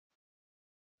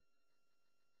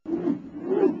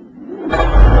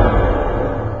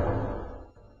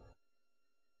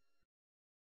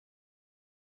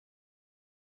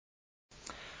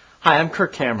Hi, I'm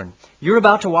Kirk Cameron. You're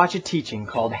about to watch a teaching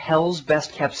called Hell's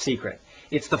Best Kept Secret.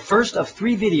 It's the first of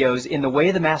 3 videos in the Way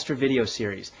of the Master video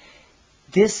series.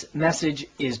 This message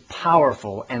is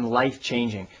powerful and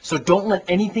life-changing, so don't let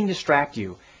anything distract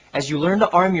you as you learn to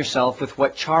arm yourself with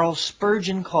what Charles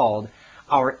Spurgeon called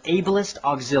our ablest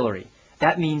auxiliary.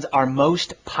 That means our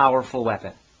most powerful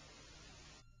weapon.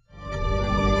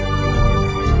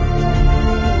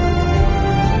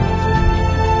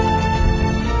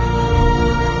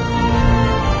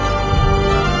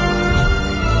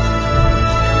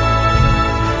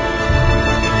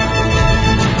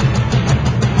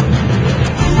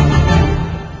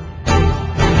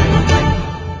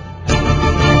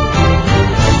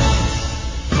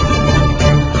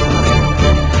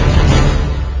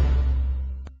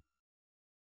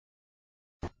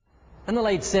 In the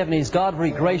late 70s, God very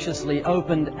graciously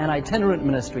opened an itinerant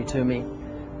ministry to me.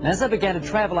 And as I began to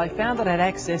travel, I found that I had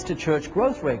access to church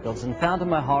growth records and found to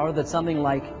my horror that something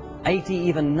like 80,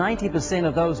 even 90%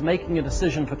 of those making a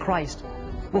decision for Christ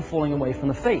were falling away from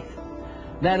the faith.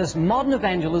 That is, modern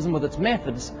evangelism with its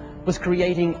methods was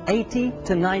creating 80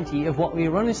 to 90 of what we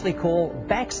erroneously call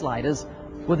backsliders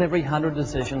with every 100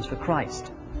 decisions for Christ.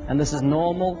 And this is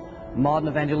normal, modern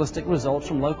evangelistic results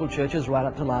from local churches right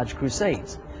up to large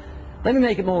crusades. Let me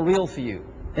make it more real for you.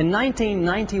 In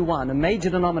 1991, a major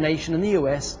denomination in the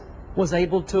U.S. was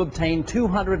able to obtain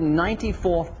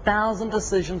 294,000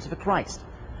 decisions for Christ.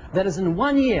 That is, in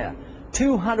 1 year,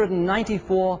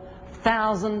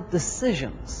 294,000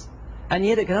 decisions. And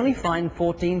yet it could only find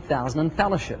 14,000 in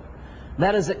fellowship.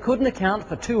 That is, it couldn't account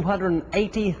for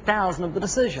 280,000 of the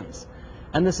decisions.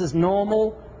 And this is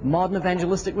normal, modern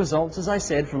evangelistic results, as I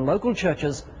said, from local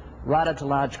churches right up to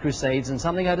large crusades, and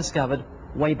something I discovered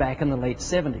way back in the late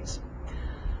 70s.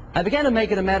 I began to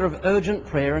make it a matter of urgent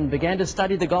prayer and began to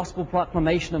study the gospel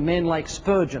proclamation of men like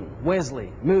Spurgeon,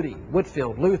 Wesley, Moody,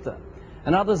 Whitfield, Luther,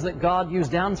 and others that God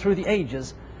used down through the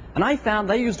ages, and I found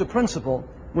they used a principle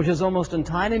which is almost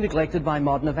entirely neglected by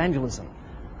modern evangelism.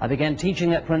 I began teaching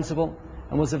that principle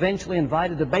and was eventually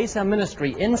invited to base our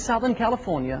ministry in Southern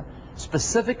California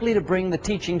specifically to bring the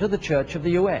teaching to the Church of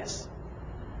the U.S.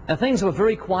 Now, things were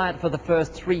very quiet for the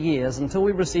first 3 years until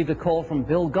we received a call from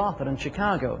Bill Gothard in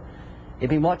Chicago. He'd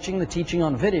been watching the teaching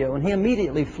on video, and he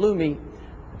immediately flew me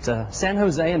to San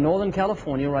Jose in Northern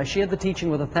California, where I shared the teaching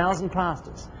with 1,000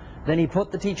 pastors. Then he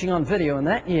put the teaching on video, and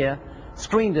that year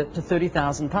screened it to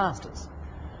 30,000 pastors.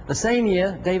 The same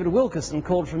year, David Wilkerson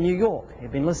called from New York.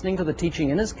 He'd been listening to the teaching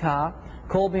in his car,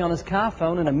 called me on his car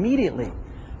phone, and immediately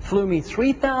flew me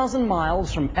 3,000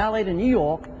 miles from LA to New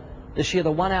York to share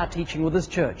the 1-hour teaching with his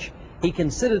church. He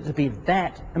considered it to be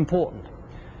that important.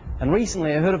 And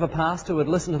recently I heard of a pastor who had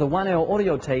listened to the 1-hour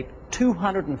audio tape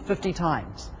 250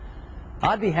 times.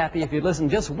 I'd be happy if you'd listen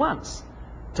just once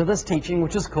to this teaching,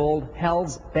 which is called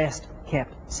Hell's Best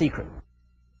Kept Secret.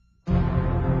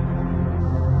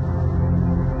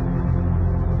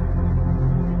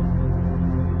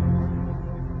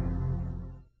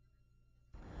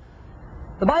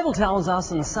 The Bible tells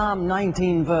us in Psalm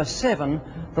 19, verse 7,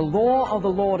 the law of the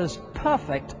Lord is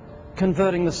perfect,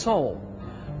 converting the soul.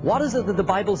 What is it that the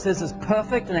Bible says is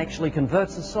perfect and actually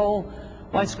converts the soul?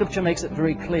 Why, Scripture makes it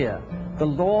very clear. The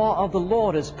law of the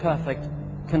Lord is perfect,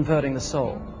 converting the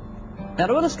soul. Now,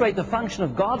 to illustrate the function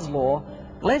of God's law,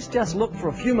 let's just look for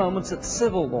a few moments at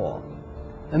civil law.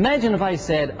 Imagine if I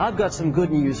said, I've got some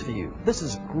good news for you. This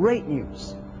is great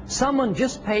news. Someone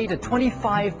just paid a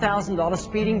 $25,000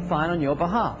 speeding fine on your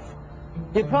behalf.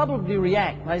 You'd probably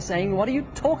react by saying, what are you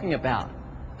talking about?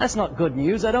 That's not good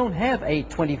news. I don't have a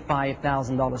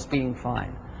 $25,000 speeding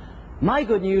fine. My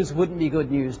good news wouldn't be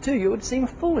good news to you. It would seem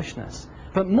foolishness.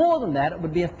 But more than that, it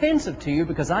would be offensive to you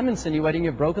because I'm insinuating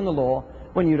you've broken the law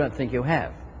when you don't think you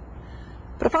have.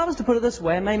 But if I was to put it this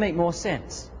way, it may make more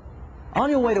sense. On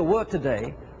your way to work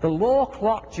today, the law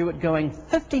clocked you at going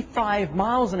 55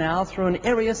 miles an hour through an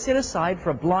area set aside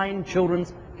for a blind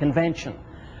children's convention.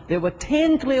 There were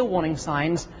 10 clear warning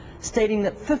signs stating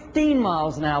that 15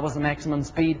 miles an hour was the maximum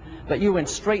speed, but you went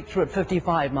straight through at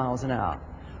 55 miles an hour.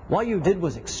 What you did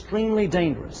was extremely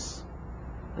dangerous.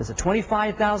 There's a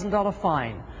 $25,000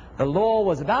 fine. The law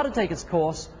was about to take its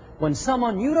course when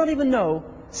someone you don't even know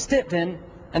stepped in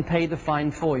and paid the fine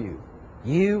for you.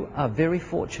 You are very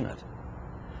fortunate.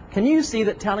 Can you see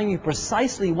that telling you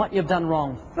precisely what you've done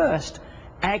wrong first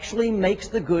actually makes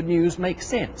the good news make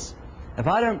sense? If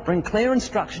I don't bring clear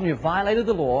instruction you've violated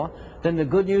the law, then the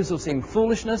good news will seem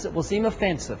foolishness, it will seem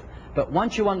offensive. But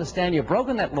once you understand you've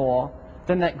broken that law,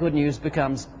 then that good news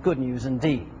becomes good news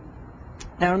indeed.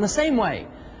 Now, in the same way,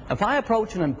 if I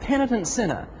approach an impenitent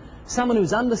sinner, someone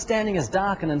whose understanding is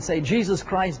darkened, and say, Jesus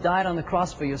Christ died on the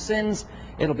cross for your sins,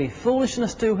 It'll be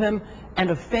foolishness to him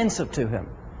and offensive to him.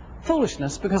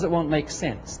 Foolishness because it won't make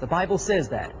sense. The Bible says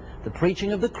that. The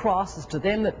preaching of the cross is to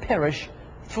them that perish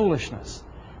foolishness.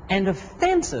 And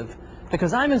offensive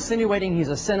because I'm insinuating he's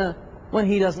a sinner when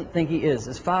he doesn't think he is.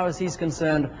 As far as he's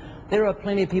concerned, there are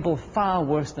plenty of people far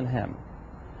worse than him.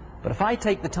 But if I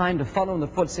take the time to follow in the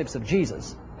footsteps of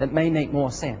Jesus, that may make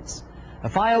more sense.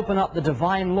 If I open up the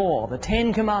divine law, the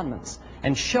Ten Commandments,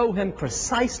 and show him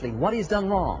precisely what he's done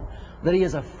wrong, that he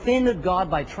has offended God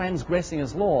by transgressing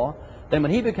his law, then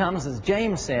when he becomes, as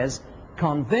James says,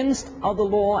 convinced of the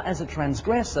law as a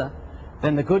transgressor,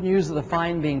 then the good news of the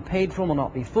fine being paid for will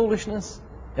not be foolishness,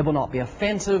 it will not be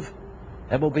offensive,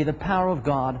 it will be the power of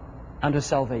God unto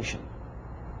salvation.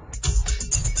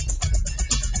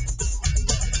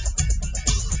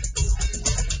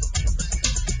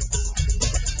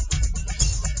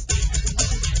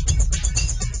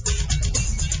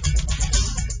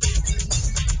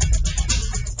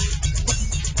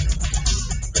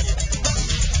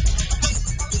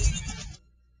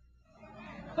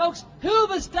 Folks, who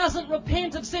of us doesn't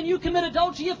repent of sin? You commit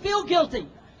adultery, you feel guilty.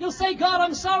 You'll say, God,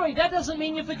 I'm sorry. That doesn't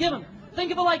mean you're forgiven.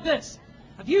 Think of it like this.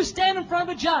 If you stand in front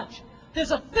of a judge,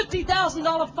 there's a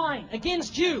 $50,000 fine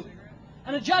against you,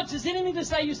 and a judge has anything to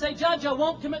say, you say, Judge, I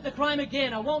won't commit the crime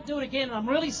again. I won't do it again, and I'm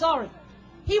really sorry.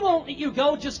 He won't let you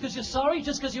go just because you're sorry,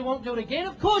 just because you won't do it again.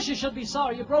 Of course you should be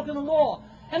sorry. You've broken the law.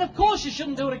 And of course you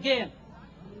shouldn't do it again.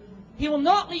 He will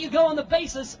not let you go on the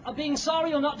basis of being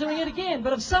sorry or not doing it again.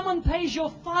 But if someone pays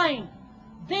your fine,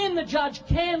 then the judge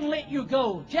can let you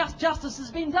go. Justice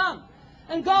has been done.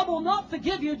 And God will not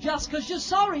forgive you just because you're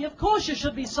sorry. Of course you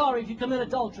should be sorry if you commit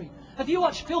adultery. If you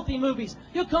watch filthy movies,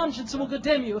 your conscience will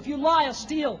condemn you. If you lie or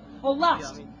steal or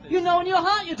lust, you know in your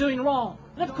heart you're doing wrong.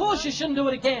 And of course you shouldn't do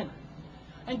it again.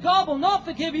 And God will not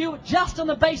forgive you just on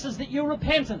the basis that you're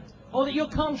repentant or that you're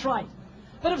contrite.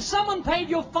 But if someone paid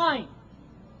your fine,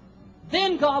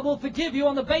 then God will forgive you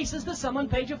on the basis that someone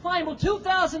paid your fine. Well,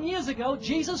 2,000 years ago,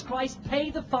 Jesus Christ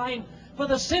paid the fine for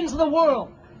the sins of the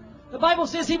world. The Bible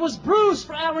says he was bruised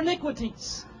for our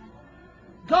iniquities.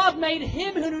 God made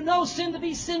him who knew no sin to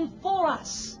be sin for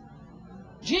us.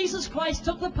 Jesus Christ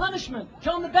took the punishment.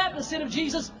 John the Baptist said of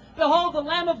Jesus, Behold the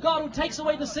Lamb of God who takes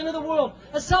away the sin of the world.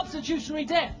 A substitutionary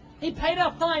death. He paid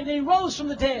our fine and he rose from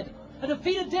the dead. A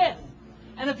defeated death.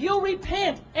 And if you'll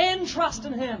repent and trust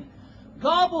in him,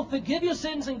 God will forgive your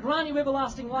sins and grant you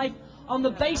everlasting life on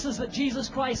the basis that Jesus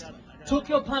Christ took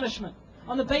your punishment,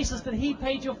 on the basis that he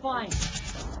paid your fine.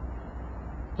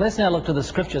 Let's now look to the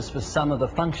Scriptures for some of the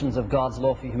functions of God's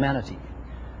law for humanity.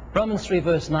 Romans 3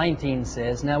 verse 19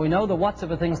 says, Now we know that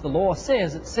whatsoever things the law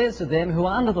says, it says to them who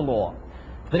are under the law,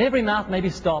 that every mouth may be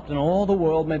stopped and all the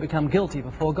world may become guilty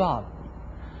before God.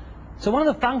 So one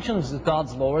of the functions of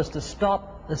God's law is to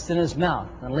stop the sinner's mouth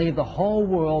and leave the whole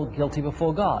world guilty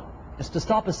before God. It's to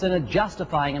stop a sinner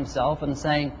justifying himself and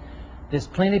saying, there's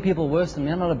plenty of people worse than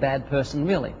me, I'm not a bad person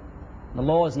really. The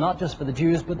law is not just for the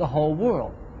Jews, but the whole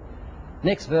world.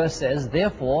 Next verse says,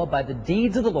 Therefore, by the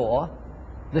deeds of the law,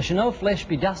 there shall no flesh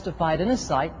be justified in his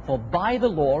sight, for by the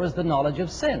law is the knowledge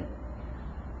of sin.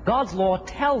 God's law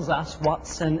tells us what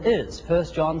sin is.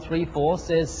 1 John 3:4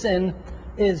 says, Sin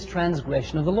is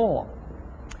transgression of the law.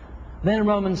 Then in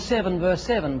Romans 7 verse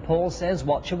 7, Paul says,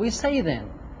 What shall we say then?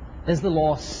 Is the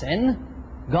law sin?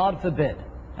 God forbid.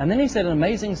 And then he said an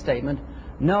amazing statement,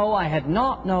 No, I had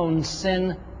not known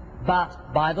sin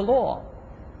but by the law.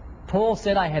 Paul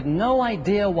said, I had no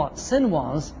idea what sin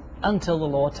was until the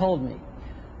law told me.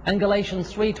 And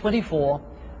Galatians 3:24,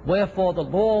 Wherefore the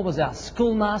law was our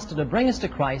schoolmaster to bring us to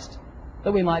Christ,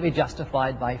 that we might be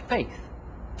justified by faith.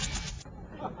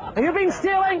 Have you been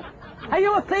stealing? Are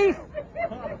you a thief?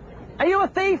 Are you a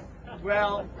thief?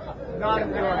 Well, not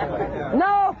enjoying.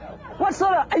 No? What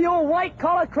sort of... Are you a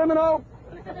white-collar criminal?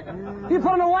 You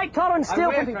put on a white collar and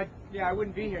steal from people? Yeah, I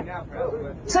wouldn't be here now,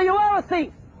 perhaps. So you are a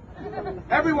thief?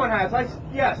 Everyone has.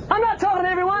 Yes. I'm not talking to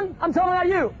everyone. I'm talking about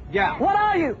you. Yeah. What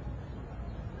are you?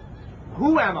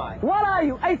 Who am I? What are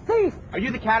you? A thief. Are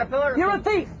you the caterpillar? You're a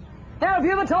thief. Now, have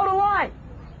you ever told a lie?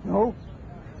 No.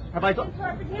 Have I told?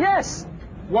 Yes.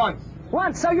 Once.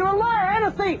 Once. So you're a liar and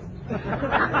a thief.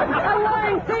 A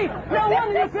lying thief. No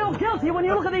wonder you feel guilty when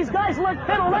you look at these guys who are like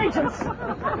federal agents.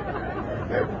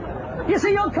 You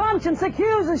see, your conscience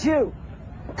accuses you.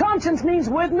 Conscience means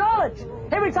with knowledge.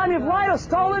 Every time you've lied or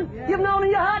stolen, you've known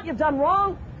in your heart you've done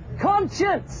wrong.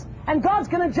 Conscience. And God's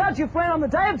going to judge you, friend, on the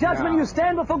day of judgment. You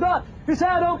stand before God. You say,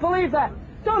 I don't believe that.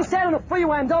 Don't stand on a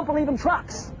freeway and don't believe in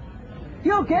trucks.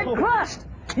 You'll get crushed.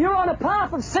 You're on a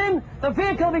path of sin. The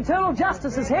vehicle of eternal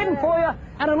justice is heading for you.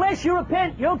 And unless you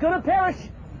repent, you're going to perish.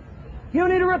 You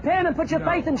need to repent and put your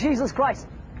faith in Jesus Christ.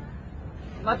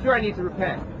 I'm not sure I need to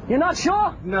repent. You're not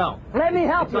sure? No. Let me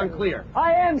help It's you. unclear.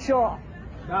 I am sure.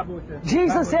 Stop with this.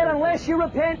 Jesus said, unless you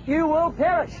repent, you will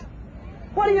perish.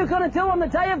 What are you going to do on the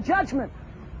day of judgment?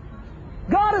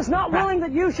 God is not willing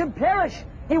that you should perish.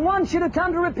 He wants you to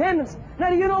come to repentance.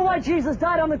 Now, do you know why Jesus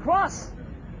died on the cross?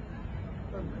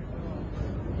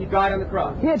 He died on the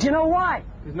cross. Yeah, do you know why?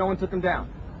 Because no one took him down.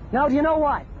 No, do you know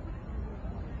why?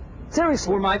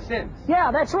 Seriously. For my sins.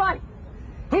 Yeah, that's right.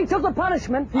 He took the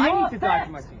punishment for your I need to die theft,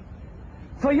 for my sins.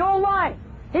 for your lying.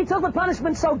 He took the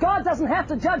punishment so God doesn't have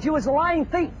to judge you as a lying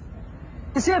thief.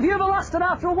 You see, have you ever lusted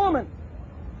after a woman?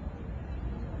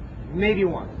 Maybe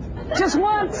one. Just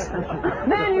once?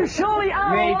 Man, you surely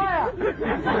are Maybe. a liar.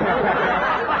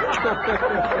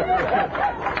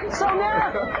 So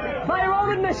now, by your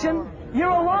own admission, you're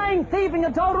a lying, thieving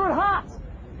adulterer at heart.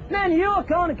 Man, you are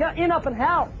going to end up in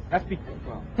hell. That's because,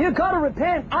 well, You've got to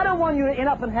repent. I don't want you to end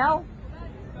up in hell.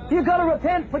 You've got to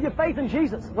repent, put your faith in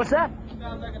Jesus. What's that? he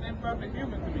sounds like an imperfect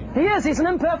human to me. He is. He's an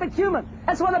imperfect human.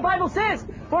 That's what the Bible says.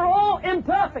 We're all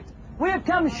imperfect. We have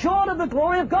come short of the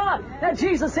glory of God. Now,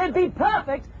 Jesus said, be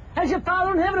perfect as your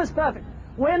Father in heaven is perfect.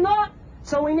 We're not,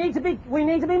 so we need to be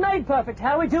made perfect.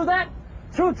 How do we do that?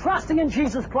 Through trusting in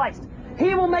Jesus Christ.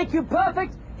 He will make you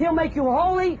perfect. He'll make you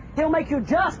holy. He'll make you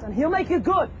just, and He'll make you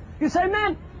good. You say,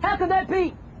 man, how could that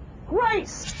be?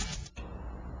 Grace.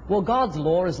 Well, God's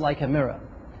law is like a mirror.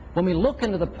 When we look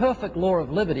into the perfect law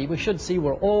of liberty, we should see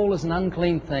we're all as an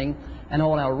unclean thing, and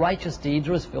all our righteous deeds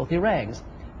are as filthy rags.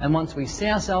 And once we see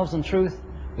ourselves in truth,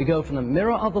 we go from the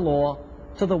mirror of the law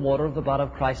to the water of the blood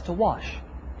of Christ to wash.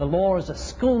 The law is a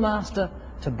schoolmaster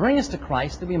to bring us to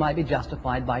Christ that we might be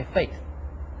justified by faith.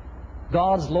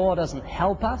 God's law doesn't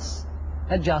help us,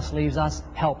 it just leaves us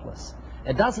helpless.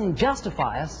 It doesn't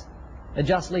justify us, it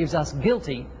just leaves us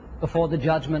guilty before the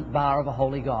judgment bar of a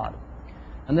holy God.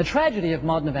 And the tragedy of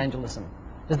modern evangelism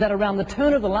is that around the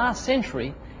turn of the last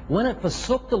century, when it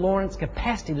forsook the law and its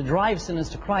capacity to drive sinners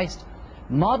to Christ,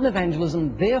 modern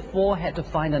evangelism therefore had to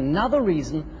find another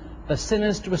reason for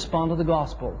sinners to respond to the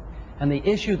gospel. And the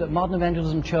issue that modern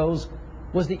evangelism chose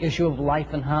was the issue of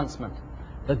life enhancement.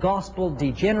 The gospel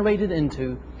degenerated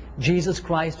into Jesus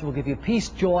Christ will give you peace,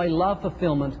 joy, love,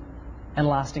 fulfillment, and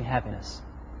lasting happiness.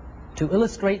 To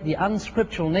illustrate the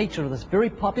unscriptural nature of this very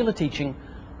popular teaching,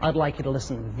 I'd like you to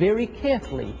listen very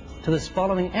carefully to this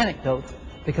following anecdote,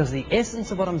 because the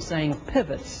essence of what I'm saying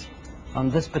pivots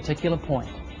on this particular point.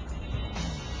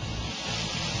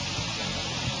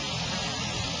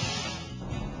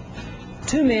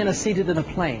 Two men are seated in a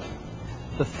plane.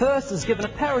 The first is given a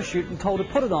parachute and told to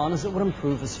put it on as it would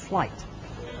improve his flight.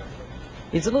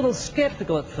 He's a little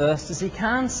skeptical at first, as he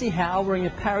can't see how wearing a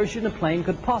parachute in a plane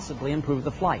could possibly improve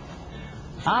the flight.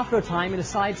 After a time, he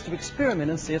decides to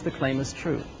experiment and see if the claim is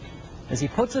true. As he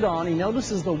puts it on, he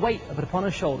notices the weight of it upon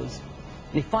his shoulders,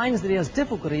 and he finds that he has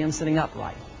difficulty in sitting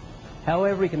upright.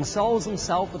 However, he consoles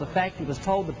himself with the fact he was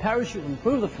told the parachute would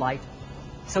improve the flight,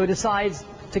 so he decides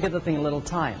to give the thing a little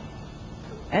time.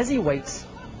 As he waits,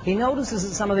 he notices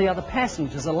that some of the other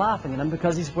passengers are laughing at him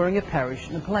because he's wearing a parachute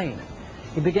in a plane.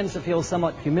 He begins to feel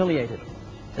somewhat humiliated.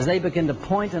 As they begin to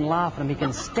point and laugh at him, he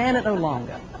can stand it no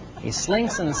longer. He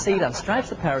slinks in his seat, unstraps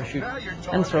the parachute,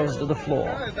 and throws it to the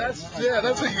floor. That's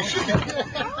what you should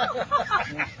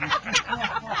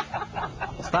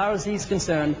As far as he's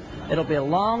concerned, it'll be a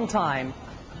long time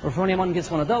before anyone gets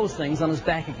one of those things on his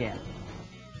back again.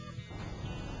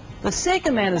 The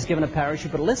second man is given a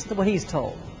parachute, but listen to what he's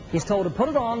told. He's told to put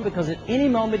it on because at any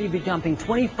moment he'd be jumping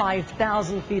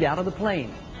 25,000 feet out of the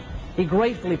plane. He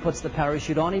gratefully puts the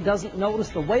parachute on. He doesn't notice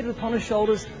the weight upon his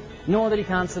shoulders, nor that he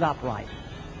can't sit upright.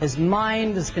 His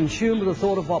mind is consumed with the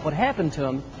thought of what would happen to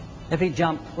him if he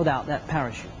jumped without that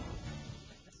parachute.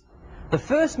 The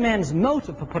first man's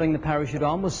motive for putting the parachute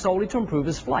on was solely to improve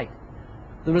his flight.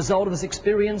 The result of his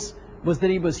experience was that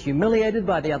he was humiliated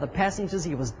by the other passengers.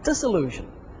 He was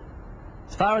disillusioned.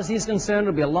 As far as he's concerned,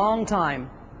 it'll be a long time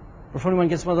before anyone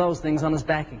gets one of those things on his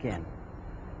back again.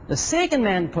 The second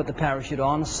man put the parachute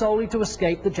on solely to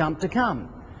escape the jump to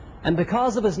come. And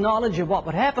because of his knowledge of what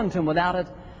would happen to him without it,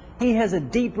 he has a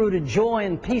deep-rooted joy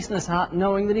and peace in his heart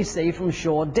knowing that he's saved from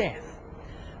sure death.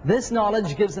 This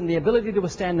knowledge gives him the ability to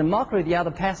withstand the mockery of the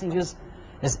other passengers.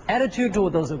 His attitude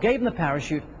toward those who gave him the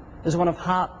parachute is one of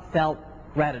heartfelt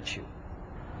gratitude.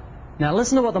 Now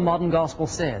listen to what the modern gospel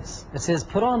says. It says,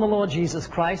 put on the Lord Jesus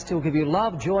Christ, who will give you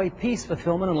love, joy, peace,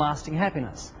 fulfillment, and lasting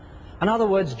happiness. In other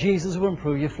words, Jesus will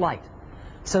improve your flight.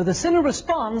 So the sinner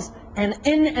responds and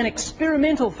in an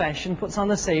experimental fashion puts on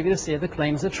the Savior to see if the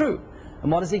claims are true.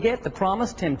 And what does he get? The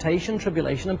promise, temptation,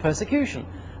 tribulation, and persecution.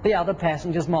 The other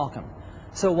passengers mock him.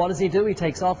 So what does he do? He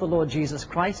takes off the Lord Jesus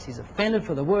Christ. He's offended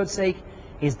for the word's sake.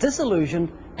 He's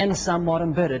disillusioned and somewhat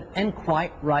embittered, and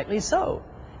quite rightly so.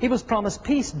 He was promised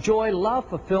peace, joy, love,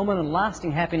 fulfillment, and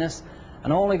lasting happiness,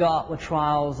 and all he got were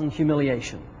trials and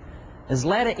humiliation. His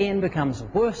latter end becomes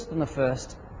worse than the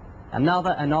first,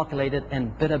 another inoculated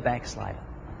and bitter backslider.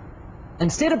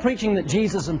 Instead of preaching that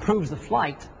Jesus improves the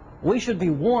flight, we should be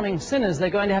warning sinners they're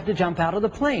going to have to jump out of the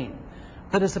plane.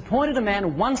 The disappointed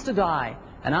man wants to die,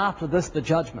 and after this the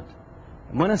judgment.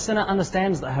 And when a sinner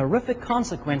understands the horrific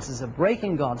consequences of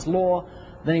breaking God's law,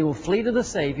 then he will flee to the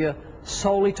Savior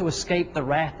solely to escape the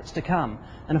wrath that's to come.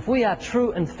 And if we are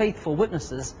true and faithful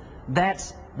witnesses,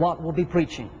 that's what we'll be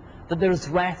preaching, that there is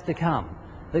wrath to come,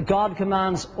 that God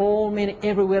commands all men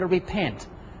everywhere to repent,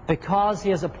 because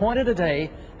he has appointed a day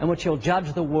in which he'll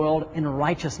judge the world in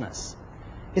righteousness.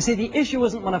 You see, the issue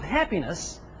isn't one of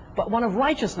happiness, but one of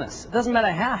righteousness. It doesn't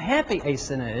matter how happy a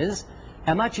sinner is,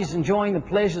 how much he's enjoying the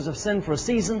pleasures of sin for a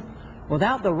season.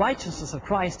 Without the righteousness of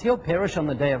Christ, he'll perish on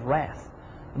the day of wrath.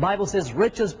 The Bible says,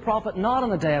 riches profit not on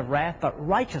the day of wrath, but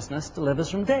righteousness delivers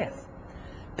from death.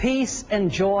 Peace and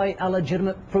joy are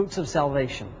legitimate fruits of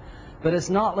salvation, but it's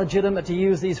not legitimate to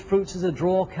use these fruits as a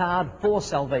draw card for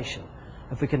salvation.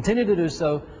 If we continue to do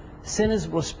so, sinners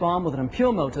will respond with an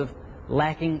impure motive,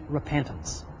 lacking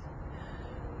repentance.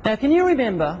 Now, can you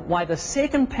remember why the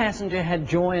second passenger had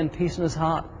joy and peace in his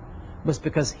heart? It was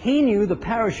because he knew the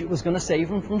parachute was going to save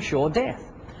him from sure death.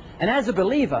 And as a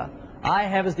believer, I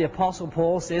have, as the Apostle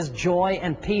Paul says, joy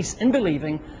and peace in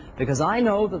believing, because I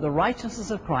know that the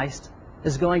righteousness of Christ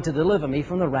is going to deliver me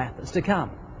from the wrath that's to come.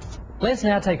 Let's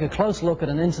now take a close look at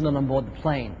an incident on board the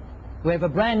plane. We have a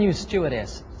brand new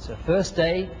stewardess. It's her first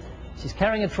day. She's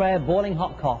carrying a tray of boiling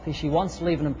hot coffee. She wants to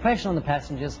leave an impression on the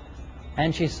passengers,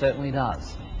 and she certainly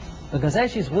does. Because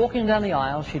as she's walking down the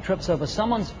aisle, she trips over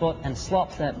someone's foot and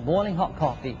slops that boiling hot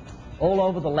coffee all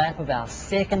over the lap of our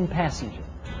second passenger.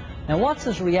 Now, what's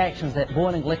his reaction as that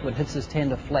boiling liquid hits his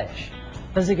tender flesh?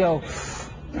 Does he go,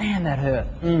 man, that hurt?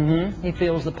 He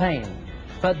feels the pain.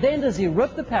 But then does he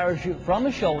rip the parachute from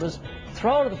his shoulders,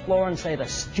 throw it to the floor and say, the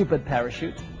stupid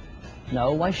parachute?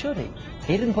 No, why should he?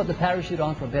 He didn't put the parachute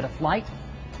on for a better flight.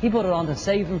 He put it on to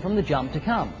save him from the jump to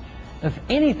come. If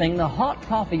anything, the hot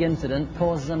coffee incident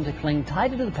causes him to cling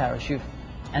tighter to the parachute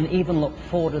and even look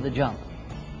forward to the jump.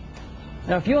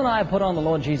 Now, if you and I put on the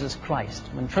Lord Jesus Christ,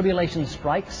 when tribulation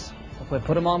strikes, if we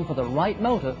put him on for the right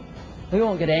motive, we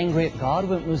won't get angry at God,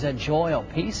 we won't lose our joy or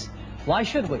peace. Why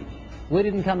should we? We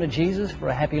didn't come to Jesus for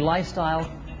a happy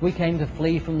lifestyle. We came to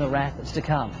flee from the wrath that's to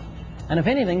come. And if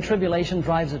anything, tribulation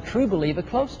drives a true believer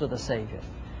closer to the Savior.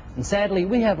 And sadly,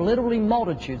 we have literally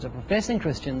multitudes of professing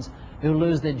Christians who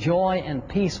lose their joy and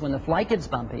peace when the flight gets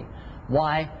bumpy.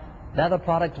 Why? They're the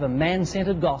product of a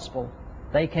man-centered gospel.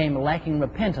 They came lacking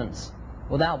repentance,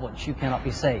 without which you cannot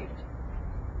be saved.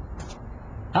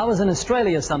 I was in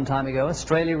Australia some time ago.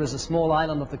 Australia is a small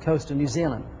island off the coast of New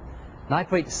Zealand. And I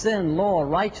preached sin, law,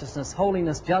 righteousness,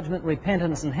 holiness, judgment,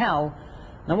 repentance, and hell.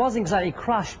 And I wasn't exactly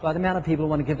crushed by the amount of people who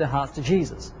want to give their hearts to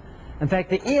Jesus. In fact,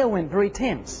 the air went very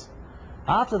tense.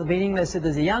 After the meeting, they said,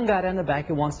 there's a young guy down the back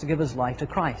who wants to give his life to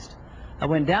Christ. I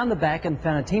went down the back and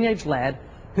found a teenage lad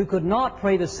who could not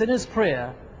pray the sinner's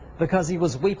prayer because he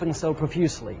was weeping so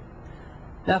profusely.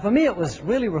 Now, for me, it was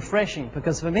really refreshing,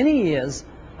 because for many years,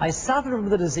 I suffered from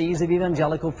the disease of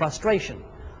evangelical frustration.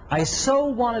 I so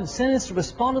wanted sinners to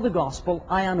respond to the gospel,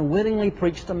 I unwittingly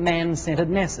preached a man-centered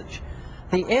message,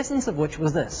 the essence of which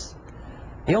was this: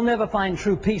 you'll never find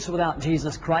true peace without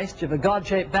Jesus Christ. You have a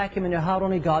God-shaped vacuum in your heart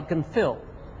only God can fill.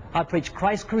 I preach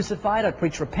Christ crucified. I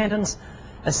preach repentance.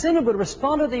 A sinner would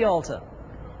respond to the altar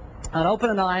and open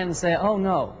an eye and say, oh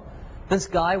no, this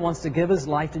guy wants to give his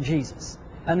life to Jesus.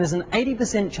 And there's an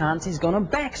 80% chance he's going to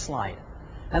backslide.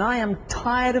 And I am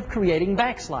tired of creating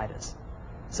backsliders.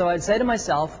 So I'd say to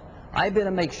myself, I better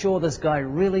make sure this guy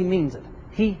really means it.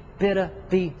 He better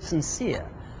be sincere.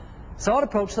 So I'd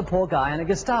approach the poor guy in a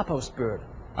Gestapo spirit.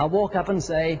 I'd walk up and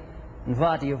say,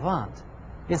 what do you want?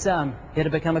 He'd say, I'm here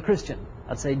to become a Christian.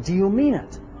 I'd say, do you mean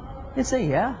it? He'd say,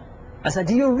 yeah. I said,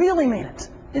 do you really mean it?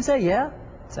 He'd say, yeah.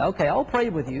 I'd say, okay, I'll pray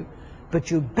with you,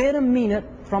 but you better mean it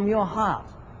from your heart.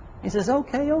 He says,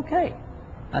 okay, okay.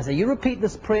 I say, you repeat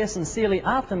this prayer sincerely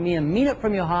after me and mean it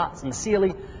from your heart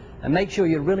sincerely, and make sure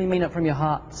you really mean it from your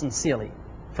heart sincerely,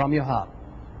 from your heart.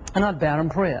 And I'd bow in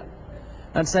prayer.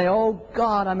 I'd say, oh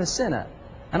God, I'm a sinner.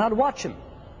 And I'd watch him.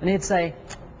 And he'd say,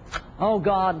 oh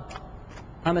God,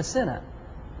 I'm a sinner.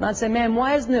 And I'd say, man,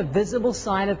 why isn't there a visible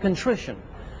sign of contrition?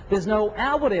 There's no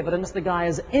outward evidence the guy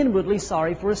is inwardly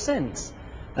sorry for his sins.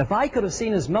 If I could have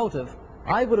seen his motive,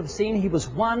 I would have seen he was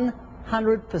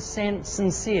 100%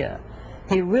 sincere.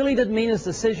 He really did mean his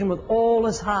decision with all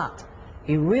his heart.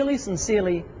 He really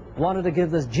sincerely wanted to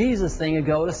give this Jesus thing a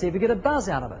go to see if he could get a buzz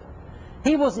out of it.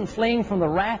 He wasn't fleeing from the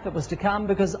wrath that was to come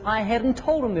because I hadn't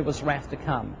told him there was wrath to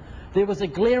come. There was a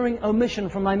glaring omission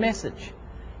from my message.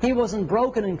 He wasn't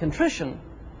broken in contrition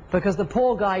because the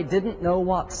poor guy didn't know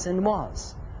what sin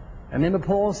was. Remember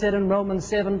Paul said in Romans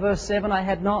 7 verse 7, I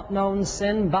had not known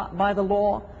sin but by the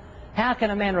law. How can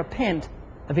a man repent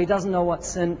if he doesn't know what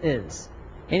sin is?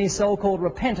 Any so-called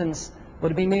repentance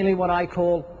would be merely what I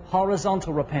call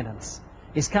horizontal repentance.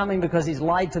 He's coming because he's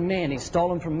lied to men, he's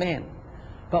stolen from men.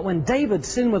 But when David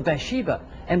sinned with Bathsheba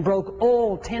and broke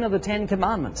all 10 of the 10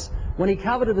 commandments, when he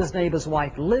coveted his neighbor's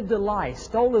wife, lived a lie,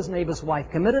 stole his neighbor's wife,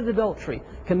 committed adultery,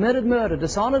 committed murder,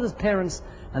 dishonored his parents,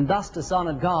 and thus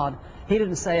dishonored God, he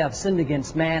didn't say, I've sinned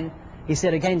against man. He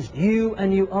said, against you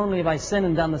and you only have I sinned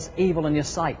and done this evil in your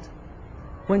sight.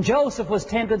 When Joseph was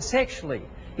tempted sexually,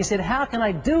 he said, how can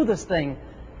I do this thing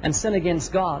and sin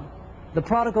against God? The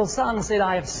prodigal son said,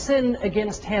 I have sinned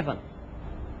against heaven.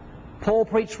 Paul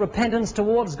preached repentance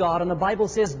towards God, and the Bible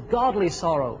says godly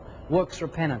sorrow works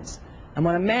repentance. And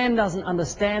when a man doesn't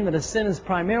understand that his sin is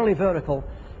primarily vertical,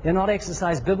 he'll not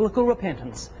exercise biblical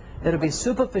repentance. It'll be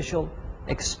superficial,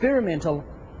 experimental,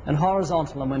 and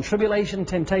horizontal. And when tribulation,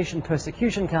 temptation,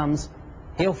 persecution comes,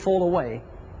 he'll fall away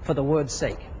for the word's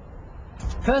sake.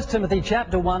 1 Timothy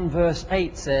chapter 1 verse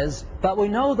 8 says, but we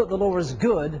know that the law is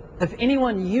good if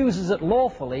anyone uses it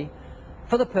lawfully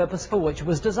for the purpose for which it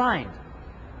was designed.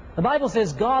 The Bible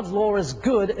says God's law is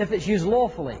good if it's used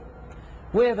lawfully.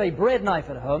 We have a bread knife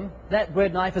at home. That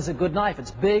bread knife is a good knife.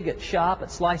 It's big, it's sharp,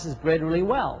 it slices bread really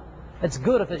well. It's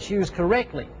good if it's used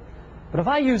correctly. But if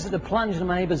I use it to plunge into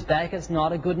my neighbor's back, it's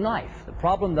not a good knife. The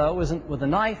problem, though, isn't with the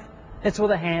knife, it's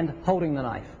with a hand holding the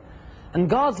knife. And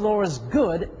God's law is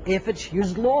good if it's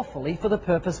used lawfully for the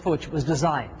purpose for which it was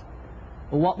designed.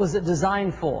 Well, what was it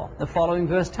designed for? The following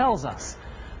verse tells us.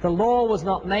 The law was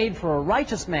not made for a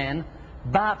righteous man,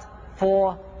 but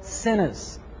for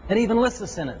sinners. It even lists the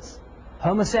sinners.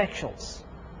 Homosexuals,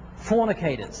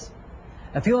 fornicators.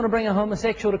 If you want to bring a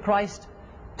homosexual to Christ,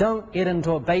 don't get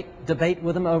into a debate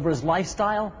with him over his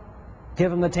lifestyle.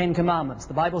 Give him the 10 Commandments.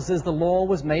 The Bible says the law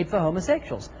was made for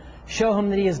homosexuals. Show him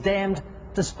that he is damned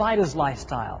despite his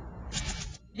lifestyle.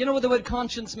 You know what the word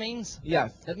conscience means?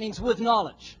 Yes. It means with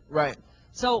knowledge. Right.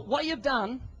 So what you've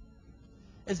done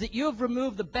is that you've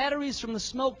removed the batteries from the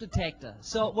smoke detector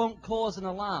so it won't cause an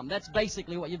alarm. That's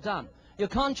basically what you've done. Your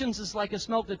conscience is like a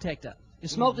smoke detector. Your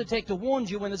smoke detector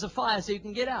warns you when there's a fire so you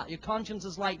can get out. Your conscience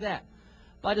is like that.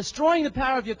 By destroying the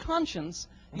power of your conscience,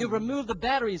 you've removed the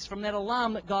batteries from that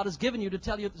alarm that God has given you to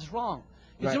tell you it's wrong.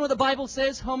 You know what the Bible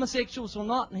says? Homosexuals will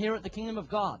not inherit the kingdom of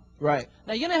God. Right.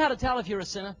 Now, you know how to tell if you're a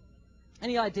sinner?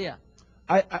 Any idea?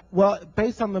 Well,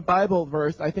 based on the Bible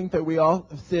verse, I think that we all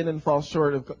sin and fall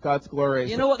short of God's glory.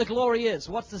 You know what the glory is?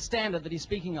 What's the standard that he's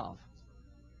speaking of?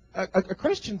 A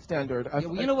Christian standard.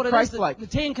 You know what it is? The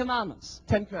 10 Commandments.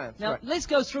 10 Commandments. Now, right. let's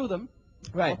go through them.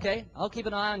 Right. Okay? I'll keep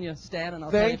an eye on you, Stan, and I'll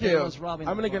Thank tell you if you. anyone's robbing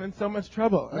I'm going to the get in so much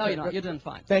trouble. No, Okay, you're not. You're doing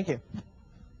fine. Thank you.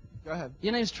 Go ahead.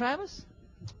 Your name's Travis?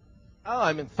 Oh,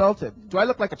 I'm insulted. Do I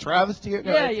look like a Travis to you?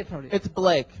 No, Yeah, you probably do. It's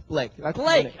Blake. Blake. That's my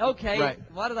Blake, name. okay. Right.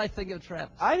 Why did I think of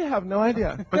Travis? I have no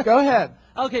idea. But go ahead.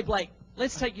 Okay, Blake,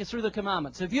 let's take you through the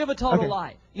commandments. Have you ever told a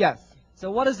lie? Yes.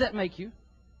 So what does that make you?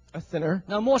 A sinner.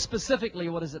 Now, more specifically,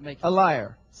 what does it make you? A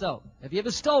liar. So, have you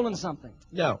ever stolen something?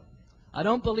 No. I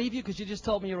don't believe you because you just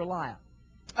told me you're a liar.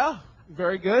 Oh,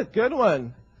 very good. Good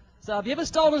one. So, have you ever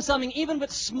stolen something, even if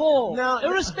it's small, No.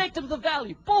 irrespective of the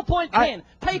value? Ballpoint pen,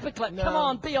 paperclip, No. come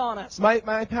on, be honest.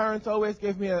 My parents always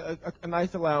gave me a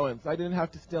nice allowance. I didn't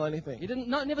have to steal anything. You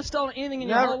never stolen anything in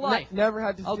your whole life? Never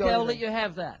had to steal Okay, anything. I'll let you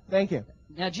have that. Thank you.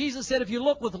 Now, Jesus said if you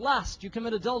look with lust, you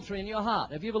commit adultery in your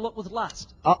heart. Have you ever looked with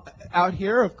lust? Out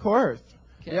here, of course.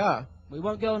 Okay. Yeah. We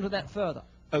won't go into that further.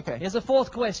 Okay. Here's a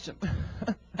fourth question.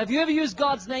 Have you ever used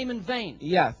God's name in vain?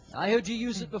 Yes. I heard you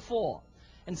use it before.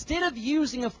 Instead of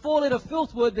using a four-letter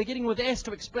filth word beginning with S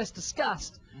to express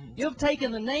disgust, you've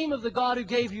taken the name of the God who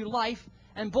gave you life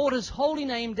and brought his holy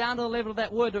name down to the level of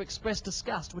that word to express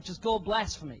disgust, which is called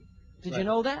blasphemy. Did you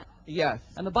know that? Yes.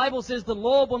 And the Bible says the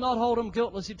Lord will not hold him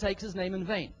guiltless who takes his name in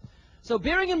vain. So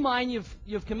bearing in mind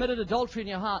you've committed adultery in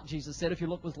your heart, Jesus said, if you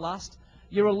look with lust,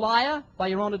 you're a liar by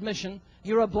your own admission,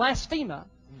 you're a blasphemer.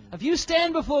 If you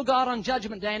stand before God on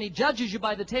Judgment Day and he judges you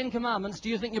by the 10 Commandments, do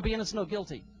you think you'll be innocent or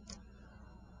guilty?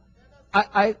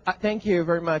 I thank you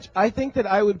very much. I think that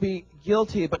I would be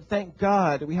guilty, but thank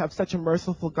God we have such a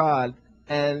merciful God,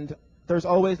 and there's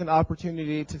always an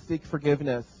opportunity to seek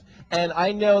forgiveness. And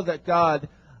I know that God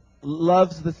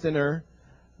loves the sinner,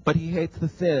 but he hates the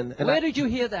sin. And Where did you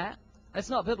hear that? That's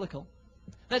not biblical.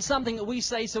 That's something that we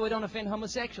say so we don't offend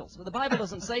homosexuals. But the Bible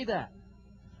doesn't say that.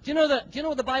 Do you know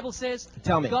what the Bible says?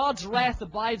 Tell me. God's wrath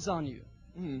abides on you.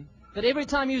 Mm. That every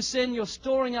time you sin, you're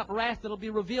storing up wrath that'll be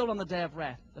revealed on the day of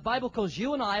wrath. The Bible calls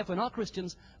you and I, if we're not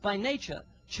Christians, by nature,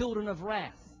 children of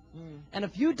wrath. And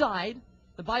if you died,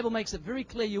 the Bible makes it very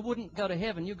clear you wouldn't go to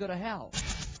heaven, you'd go to hell.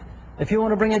 If you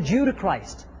want to bring a Jew to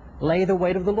Christ, lay the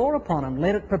weight of the law upon him.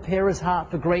 Let it prepare his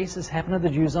heart for grace, as happened to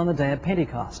the Jews on the day of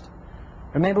Pentecost.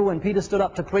 Remember when Peter stood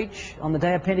up to preach on the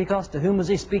day of Pentecost? To whom was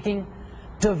he speaking?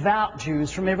 Devout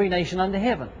Jews from every nation under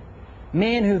heaven.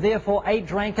 Men who therefore ate,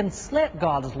 drank, and slept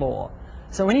God's law.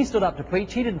 So when he stood up to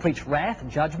preach, he didn't preach wrath,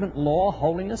 judgment, law,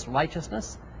 holiness,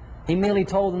 righteousness. He merely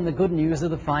told them the good news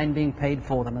of the fine being paid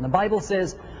for them. And the Bible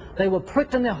says they were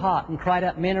pricked in their heart and cried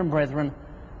out, men and brethren,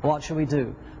 what shall we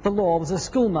do? The law was a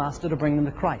schoolmaster to bring them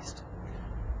to Christ.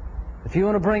 If you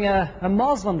want to bring a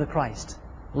Muslim to Christ,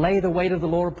 lay the weight of the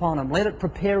law upon him. Let it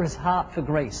prepare his heart for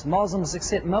grace. Muslims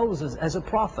accept Moses as a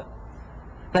prophet.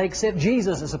 They accept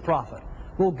Jesus as a prophet.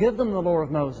 We'll give them the law of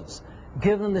Moses.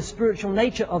 Give them the spiritual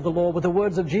nature of the law with the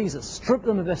words of Jesus. Strip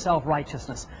them of their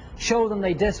self-righteousness. Show them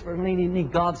they desperately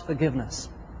need God's forgiveness.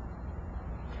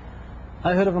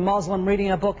 I heard of a Muslim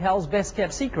reading a book, Hell's Best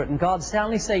Kept Secret, and God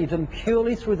soundly saved him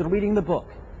purely through the reading the book.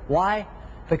 Why?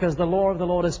 Because the law of the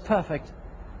Lord is perfect,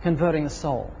 converting the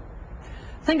soul.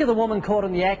 Think of the woman caught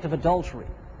in the act of adultery.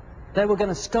 They were going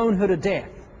to stone her to death.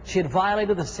 She had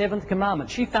violated the 7th commandment.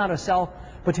 She found herself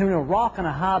between a rock and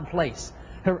a hard place.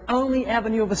 Her only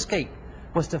avenue of escape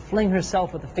was to fling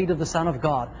herself at the feet of the Son of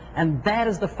God. And that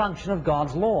is the function of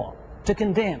God's law, to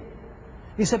condemn.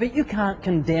 You say, but you can't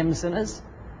condemn sinners.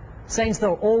 Saints, they're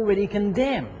already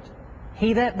condemned.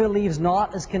 He that believes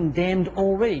not is condemned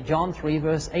already. John 3,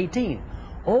 verse 18.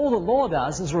 All the law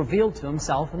does is reveal to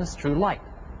himself in his true light.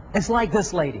 It's like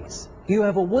this, ladies. You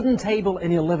have a wooden table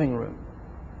in your living room.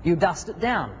 You dust it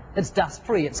down. It's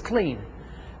dust-free. It's clean.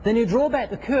 Then you draw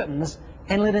back the curtains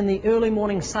and let in the early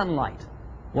morning sunlight.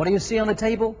 What do you see on the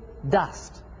table?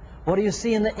 Dust. What do you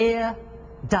see in the air?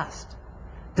 Dust.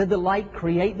 Did the light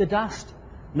create the dust?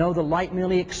 No, the light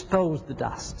merely exposed the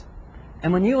dust.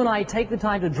 And when you and I take the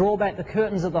time to draw back the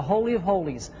curtains of the Holy of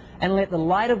Holies and let the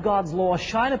light of God's law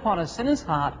shine upon a sinner's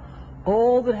heart,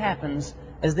 all that happens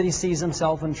is that he sees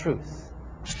himself in truth.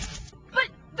 But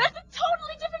that's a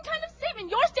totally different kind of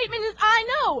statement. Your statement is, I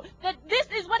know that this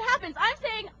is what happens. I'm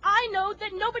saying, I know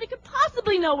that nobody could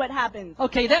possibly know what happens.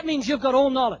 Okay, that means you've got all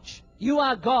knowledge. You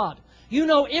are God. You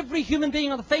know every human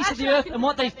being on the face of the earth and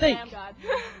what they think.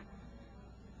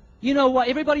 You know what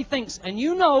everybody thinks, and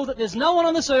you know that there's no one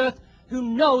on this earth who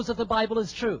knows that the Bible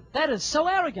is true. That is so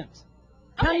arrogant.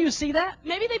 Can't you see that?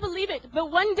 Maybe they believe it,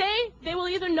 but one day they will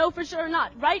either know for sure or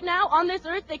not. Right now, on this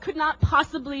earth, they could not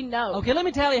possibly know. Okay, let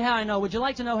me tell you how I know. Would you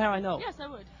like to know how I know? Yes, I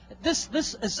would. This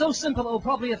is so simple it will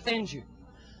probably offend you.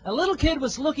 A little kid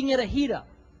was looking at a heater.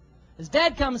 His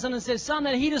dad comes in and says, son,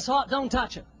 that heater's hot, don't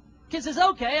touch it. Kid says,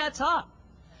 okay, that's hot.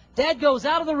 Dad goes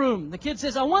out of the room. The kid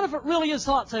says, I wonder if it really is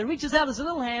hot. So he reaches out his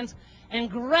little hands and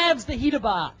grabs the heater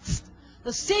bar.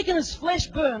 The second his flesh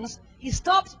burns, he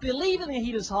stops believing the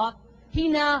heater's hot. He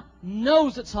now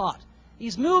knows it's hot.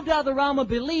 He's moved out of the realm of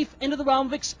belief into the realm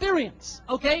of experience.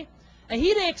 Okay? A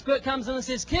heater expert comes in and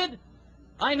says, kid,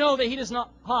 I know the heater's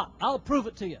not hot. I'll prove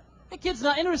it to you. The kid's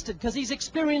not interested because he's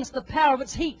experienced the power of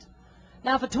its heat.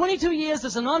 Now, for 22 years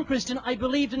as a non-Christian, I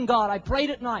believed in God. I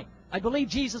prayed at night. I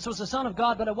believed Jesus was the Son of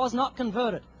God, but I was not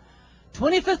converted.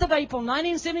 25th of April,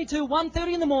 1972,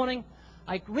 1:30 in the morning,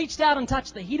 I reached out and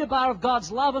touched the heater bar of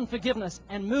God's love and forgiveness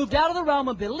and moved out of the realm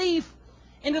of belief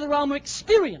into the realm of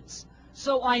experience.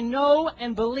 So I know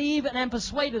and believe and am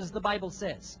persuaded, as the Bible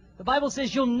says. The Bible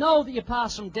says you'll know that you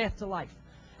pass from death to life.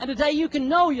 And today you can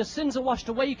know your sins are washed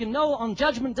away. You can know on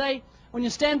Judgment Day, when you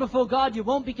stand before God, you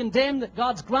won't be condemned, that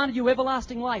God's granted you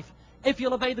everlasting life if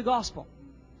you'll obey the gospel.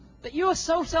 But you are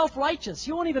so self-righteous,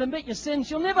 you won't even admit your sins.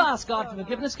 You'll never ask God for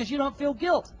forgiveness because you don't feel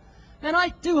guilt. Man, I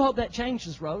do hope that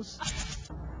changes, Rose.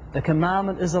 The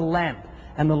commandment is a lamp,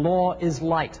 and the law is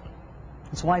light.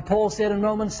 That's why Paul said in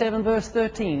Romans 7, verse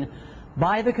 13,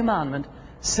 by the commandment,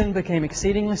 sin became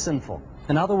exceedingly sinful.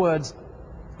 In other words,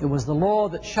 it was the law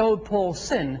that showed Paul's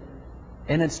sin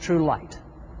in its true light.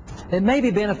 It may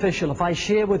be beneficial if I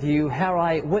share with you how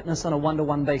I witness on a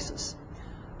one-to-one basis.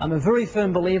 I'm a very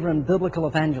firm believer in biblical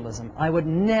evangelism. I would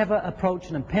never approach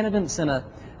an impenitent sinner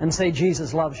and say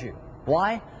Jesus loves you.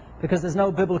 Why? Because there's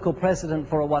no biblical precedent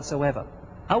for it whatsoever.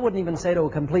 I wouldn't even say to a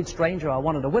complete stranger I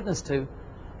wanted to witness to,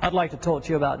 I'd like to talk to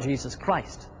you about Jesus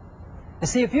Christ. You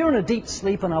see, if you're in a deep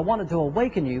sleep and I wanted to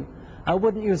awaken you, I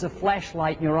wouldn't use a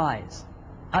flashlight in your eyes.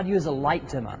 I'd use a light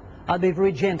dimmer. I'd be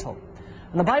very gentle.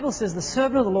 And the Bible says the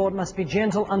servant of the Lord must be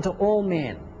gentle unto all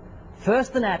men.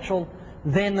 First the natural,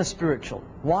 then the spiritual.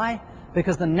 Why?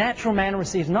 Because the natural man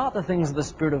receives not the things of the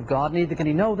Spirit of God, neither can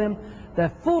he know them.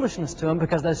 They're foolishness to him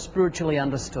because they're spiritually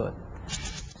understood.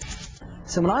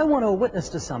 So when I want to witness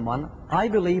to someone, I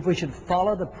believe we should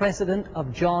follow the precedent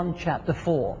of John chapter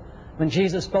 4. When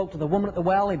Jesus spoke to the woman at the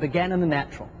well, he began in the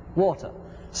natural, water,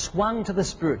 swung to the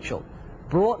spiritual,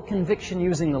 brought conviction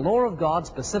using the law of God,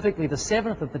 specifically the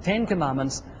 7th of the 10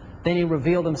 Commandments, then he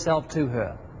revealed himself to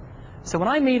her. So when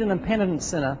I meet an impenitent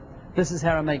sinner, this is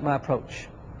how I make my approach.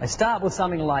 I start with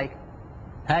something like,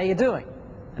 how are you doing?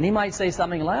 And he might say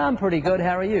something like, I'm pretty good,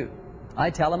 how are you? I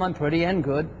tell him I'm pretty and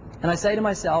good. And I say to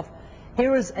myself,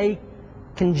 here is a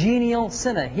congenial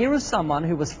sinner. Here is someone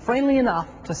who was friendly enough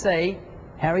to say,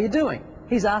 how are you doing?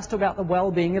 He's asked about the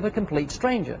well-being of a complete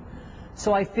stranger.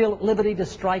 So I feel at liberty to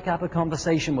strike up a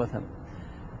conversation with him.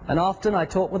 And often I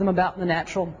talk with him about the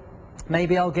natural.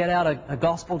 Maybe I'll get out a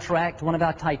gospel tract, one of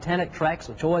our Titanic tracts,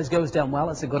 which always goes down well.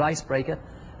 It's a good icebreaker.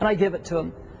 And I give it to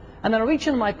him. And then I reach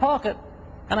into my pocket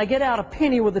and I get out a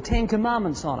penny with the 10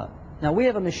 Commandments on it. Now we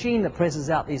have a machine that presses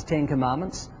out these 10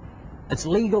 Commandments. It's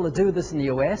legal to do this in the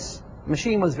US. The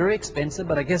machine was very expensive,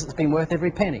 but I guess it's been worth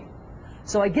every penny.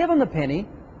 So I give him the penny.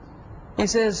 He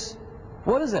says,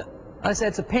 what is it? I say,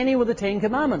 it's a penny with the 10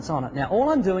 Commandments on it. Now all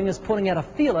I'm doing is putting out a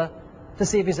feeler to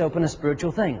see if he's open to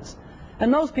spiritual things.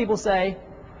 And most people say,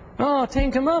 oh,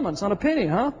 10 Commandments on a penny,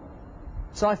 huh?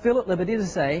 So I feel at liberty to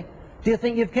say, do you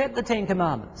think you've kept the 10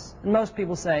 Commandments? And most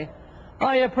people say,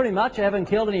 oh yeah, pretty much. I haven't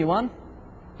killed anyone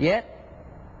yet.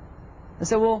 I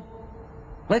said, well,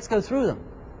 let's go through them.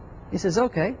 He says,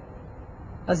 okay.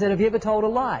 I said, have you ever told a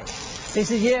lie? He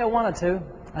says, yeah, one or two.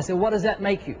 I said, what does that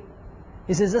make you?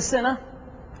 He says, a sinner.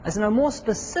 I said, no, more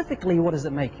specifically, what does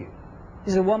it make you?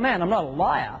 He said, well, man, I'm not a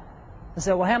liar. I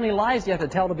said, well, how many lies do you have to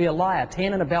tell to be a liar?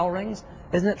 10 and a bell rings?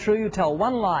 Isn't it true you tell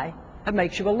one lie, it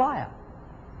makes you a liar?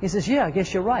 He says, yeah, I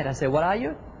guess you're right. I said, what are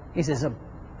you? He says,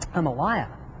 I'm a liar.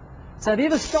 So have you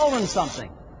ever stolen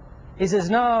something? He says,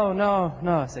 no.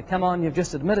 I said, come on, you've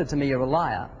just admitted to me you're a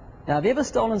liar. Now, have you ever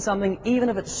stolen something, even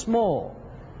if it's small?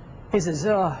 He says,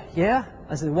 yeah.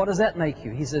 I said, what does that make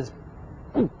you? He says,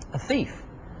 a thief.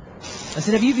 I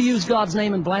said, have you ever used God's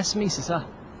name in blasphemy? He says, I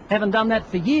haven't done that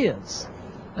for years.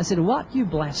 I said, what? You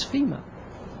blasphemer.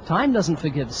 Time doesn't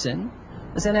forgive sin.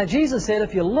 I said, now Jesus said,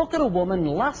 if you look at a woman and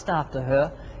lust after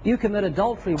her, you commit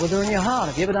adultery with her in your heart.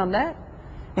 Have you ever done that?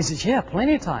 He says, yeah,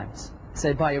 plenty of times. I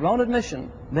said, by your own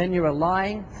admission, then you're a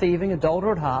lying, thieving,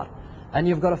 adulterer at heart, and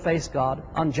you've got to face God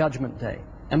on Judgment Day.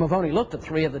 And we've only looked at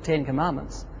 3 of the 10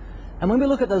 Commandments. And when we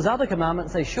look at those other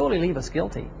commandments, they surely leave us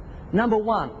guilty. Number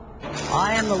 1,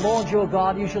 I am the Lord your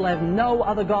God, you shall have no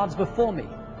other gods before me.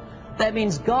 That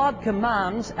means God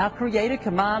commands, our Creator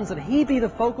commands that He be the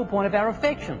focal point of our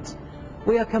affections.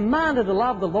 We are commanded to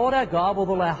love the Lord our God with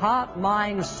all our heart,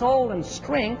 mind, soul, and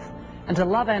strength, and to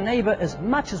love our neighbor as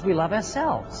much as we love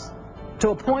ourselves. To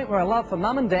a point where our love for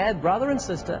mum and dad, brother and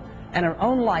sister, and our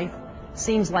own life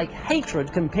seems like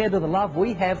hatred compared to the love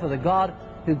we have for the God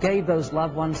who gave those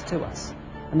loved ones to us.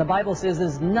 And the Bible says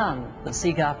there's none that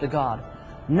seek after God.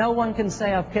 No one can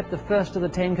say, I've kept the first of the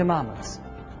 10 Commandments.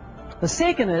 The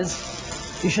second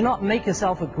is, you should not make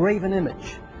yourself a graven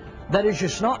image. That is, you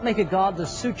should not make a God to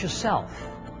suit yourself.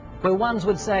 Where ones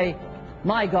would say,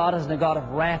 my God isn't a God of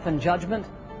wrath and judgment.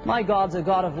 My God's a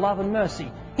God of love and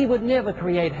mercy. He would never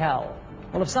create hell.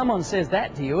 Well, if someone says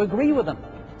that to you, agree with them.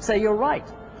 Say, you're right.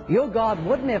 Your God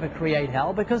would never create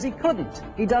hell because He couldn't.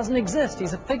 He doesn't exist.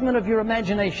 He's a figment of your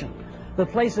imagination, the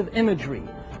place of imagery.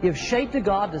 You've shaped a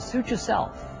God to suit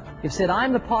yourself. You've said,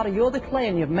 I'm the potter, you're the clay,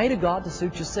 and you've made a God to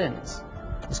suit your sins.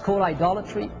 It's called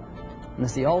idolatry, and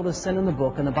it's the oldest sin in the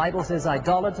book. And the Bible says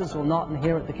idolaters will not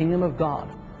inherit the kingdom of God.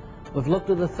 We've looked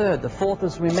at the third. The fourth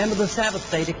is remember the Sabbath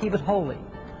day to keep it holy.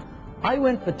 I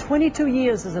went for 22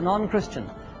 years as a non-Christian,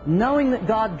 knowing that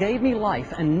God gave me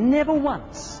life, and never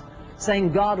once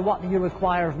saying, God, what do you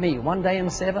require of me? 1 day in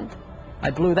 7? I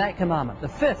blew that commandment. The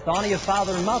 5th, honor your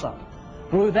father and mother.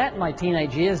 Blew that in my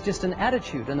teenage years, just an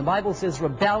attitude. And the Bible says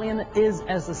rebellion is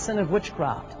as the sin of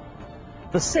witchcraft.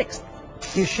 The 6th,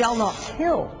 you shall not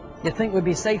kill. You'd think we'd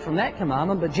be safe from that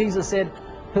commandment, but Jesus said,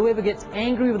 whoever gets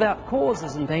angry without cause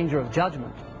is in danger of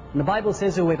judgment. And the Bible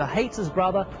says whoever hates his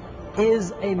brother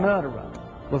is a murderer.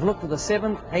 We've looked at the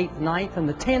 7th, 8th, 9th, and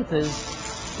the 10th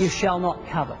is, you shall not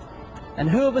covet. And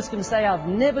who of us can say, I've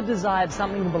never desired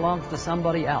something that belongs to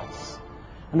somebody else?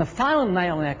 And the final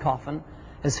nail in our coffin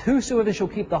is, whosoever shall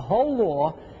keep the whole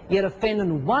law, yet offend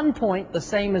in one point, the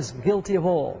same is guilty of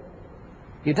all.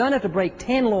 You don't have to break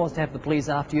 10 laws to have the police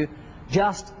after you.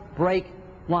 Just break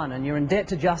 1, and you're in debt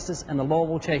to justice, and the law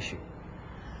will chase you.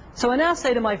 So I now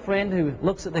say to my friend who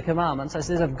looks at the commandments, I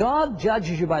says, if God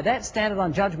judges you by that standard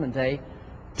on Judgment Day,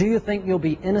 Do you think you'll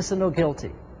be innocent or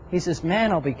guilty? He says,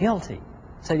 man, I'll be guilty.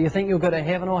 So do you think you'll go to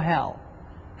heaven or hell?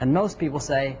 And most people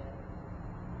say,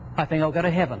 I think I'll go to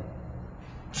heaven.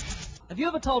 Have you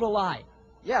ever told a lie?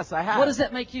 Yes, I have. What does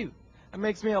that make you? It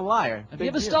makes me a liar. Have you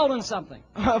ever stolen something?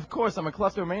 Of course, I'm a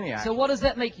kleptomaniac. So what does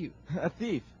that make you? A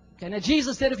thief. Okay, now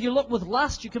Jesus said if you look with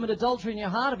lust, you commit adultery in your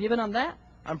heart. Have you ever done that?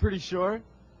 I'm pretty sure.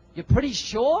 You're pretty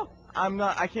sure? I'm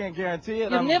not. I can't guarantee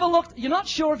it. You've never looked. You're not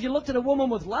sure if you looked at a woman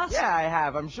with lust? Yeah, I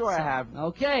have. I'm sure I have.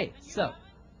 Okay, so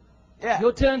Yeah.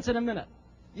 your turn's in a minute.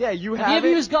 Yeah, you Have have you ever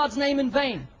it? used God's name in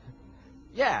vain?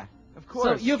 Yeah, of So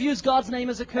course. you've used God's name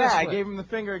as a curse Yeah, I word. gave him the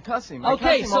finger and cussed him. I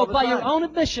Okay, cuss him so all the by your time. own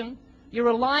admission, you're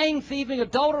a lying, thieving,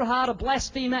 adulterer heart, a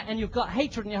blasphemer, and you've got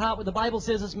hatred in your heart, what the Bible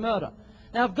says is murder.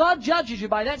 Now, if God judges you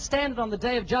by that standard on the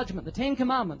day of judgment, the Ten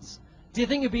Commandments, do you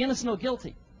think you'll be innocent or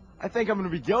guilty? I think I'm going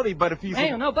to be guilty, but if he's...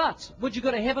 Hang on, no buts. Would you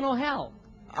go to heaven or hell?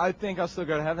 I think I'll still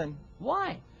go to heaven.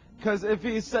 Why? Because if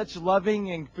he's such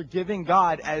loving and forgiving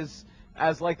God as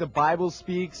like the Bible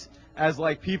speaks, as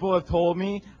like people have told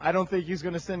me, I don't think he's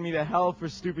going to send me to hell for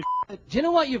stupid Do you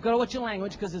know what? You've got to watch your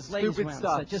language because there's ladies Stupid around.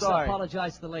 stuff. So just Sorry.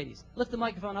 apologize to the ladies. Lift the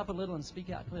microphone up a little and speak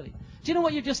out clearly. Do you know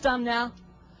what you've just done now?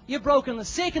 You've broken the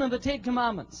second of the Ten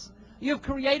Commandments. You've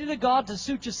created a God to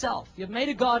suit yourself. You've made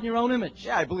a God in your own image.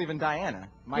 Yeah, I believe in Diana.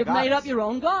 You've made up your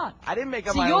own God. I didn't make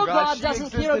up See, my your own God. God She doesn't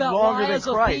existed care about longer liars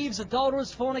than or Christ. thieves,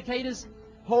 adulterers, fornicators.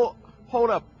 Hold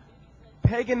up.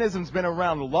 Paganism's been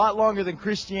around a lot longer than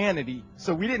Christianity,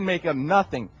 so we didn't make up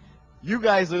nothing. You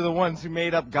guys are the ones who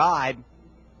made up God.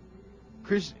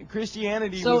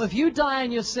 Christianity So was... if you die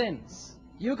in your sins,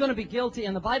 you're going to be guilty,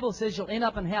 and the Bible says you'll end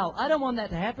up in hell. I don't want that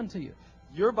to happen to you.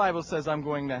 Your Bible says I'm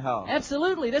going to hell.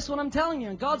 Absolutely. That's what I'm telling you.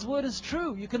 And God's word is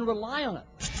true. You can rely on it.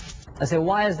 I say,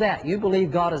 why is that? You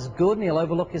believe God is good and he'll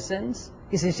overlook your sins?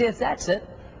 He says, yes, that's it.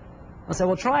 I say,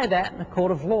 well, try that in a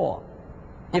court of law.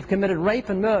 You've committed rape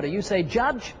and murder. You say,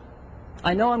 Judge,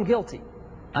 I know I'm guilty.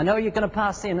 I know you're going to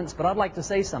pass sentence, but I'd like to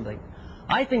say something.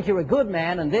 I think you're a good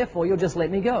man, and therefore you'll just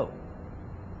let me go.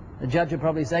 The judge would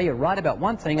probably say, you're right about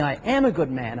one thing. I am a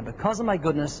good man, and because of my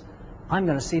goodness, I'm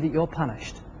going to see that you're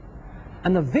punished.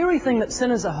 And the very thing that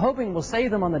sinners are hoping will save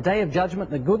them on the day of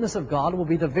judgment, the goodness of God, will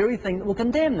be the very thing that will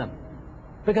condemn them.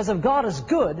 Because if God is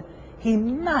good, he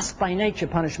must by nature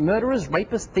punish murderers,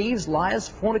 rapists, thieves, liars,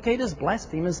 fornicators,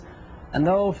 blasphemers, and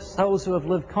those who have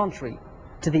lived contrary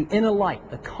to the inner light,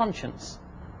 the conscience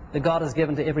that God has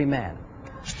given to every man.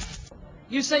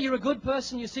 You say you're a good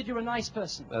person. You said you're a nice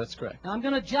person. That's correct. Now, I'm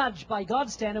going to judge by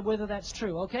God's standard whether that's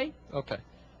true, okay? Okay.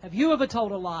 Have you ever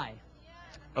told a lie?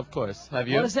 Of course. Have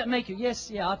you? What does that make you?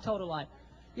 Yes, yeah, I've told a lie.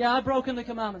 Yeah, I've broken the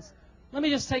commandments. Let me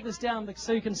just take this down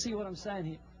so you can see what I'm saying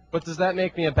here. But does that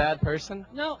make me a bad person?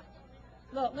 No,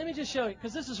 let me just show you,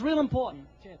 because this is real important,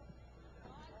 Jed.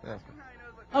 Yeah.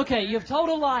 Okay, you've told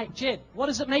a lie. Jed, what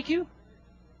does it make you?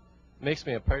 Makes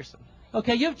me a person.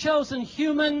 Okay, you've chosen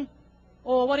human,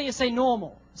 or what do you say,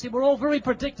 normal. See, we're all very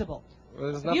predictable. Well,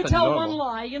 there's If nothing you tell normal. one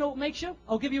lie, you know what makes you?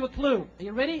 I'll give you a clue. Are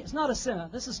you ready? It's not a sinner.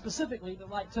 This is specifically the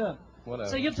right term. Whatever.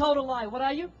 So you've told a lie. What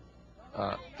are you?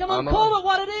 Come on, I'm call a, it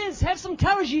what it is. Have some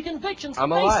courage, your convictions.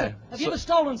 I'm a Face liar. it. Have you So- ever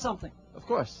stolen something? Of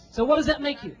course. So what does that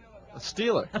make you? A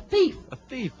stealer. A thief. A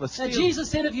thief. A Now stealer. Jesus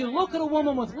said if you look at a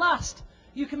woman with lust,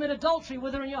 you commit adultery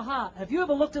with her in your heart. Have you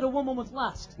ever looked at a woman with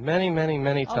lust? Many, many,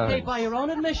 many times. Okay, by your own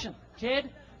admission, Jed,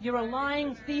 you're a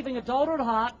lying, thieving, adulterer at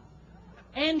heart,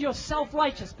 and you're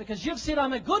self-righteous because you've said,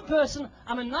 I'm a good person,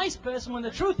 I'm a nice person, when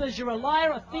the truth is you're a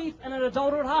liar, a thief, and an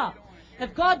adulterer at heart.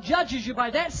 If God judges you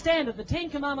by that standard, the Ten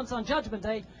Commandments on Judgment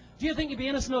Day, do you think you'd be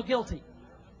innocent or guilty?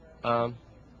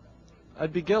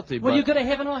 I'd be guilty, Will but... you go to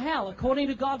heaven or hell, according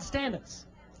to God's standards?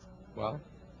 Well,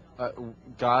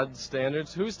 God's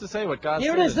standards? Who's to say what God's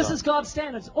Here it standards is. This are? is God's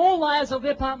standards. All liars of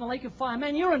their part in the lake of fire.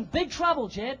 Man, you're in big trouble,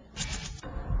 Jed.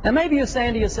 Now maybe you're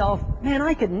saying to yourself, man,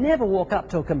 I could never walk up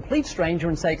to a complete stranger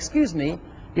and say, excuse me,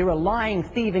 you're a lying,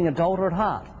 thieving adulterer at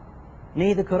heart.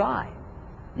 Neither could I.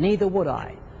 Neither would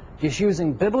I. Just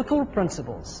using biblical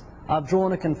principles, I've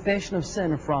drawn a confession of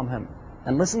sin from him.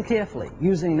 And listen carefully.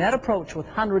 Using that approach with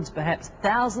hundreds, perhaps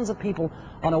thousands of people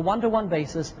on a one-to-one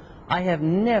basis, I have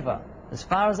never, as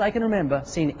far as I can remember,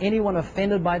 seen anyone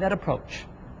offended by that approach.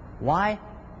 Why?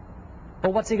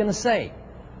 Well, what's he going to say?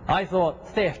 I thought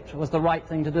theft was the right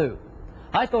thing to do.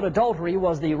 I thought adultery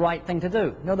was the right thing to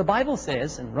do. No, the Bible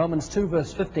says in Romans 2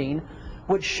 verse 15,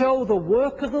 which show the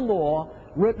work of the law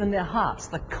written in their hearts,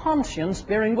 the conscience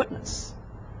bearing witness.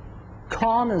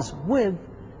 Con is with,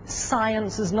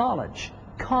 science is knowledge.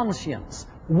 Conscience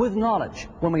with knowledge.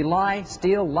 When we lie,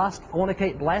 steal, lust,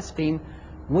 fornicate, blaspheme,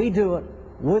 we do it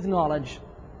with knowledge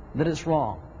that it's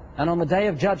wrong. And on the day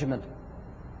of judgment,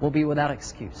 we'll be without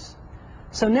excuse.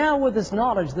 So now with this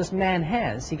knowledge this man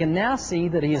has, he can now see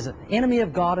that he is an enemy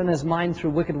of God in his mind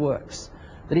through wicked works.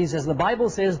 That he's, as the Bible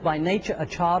says, by nature a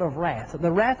child of wrath. That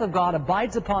the wrath of God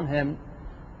abides upon him,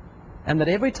 and that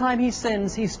every time he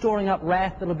sins, he's storing up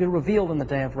wrath that will be revealed in the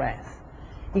day of wrath.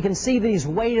 He can see that he's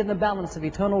weighed in the balance of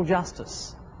eternal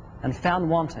justice and found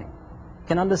wanting. He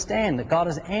can understand that God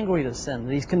is angry at sin,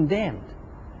 that he's condemned.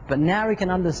 But now he can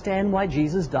understand why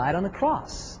Jesus died on the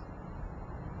cross.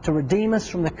 To redeem us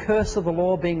from the curse of the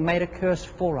law being made a curse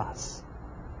for us.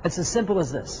 It's as simple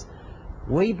as this.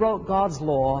 We broke God's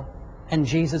law and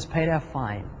Jesus paid our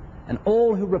fine. And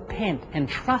all who repent and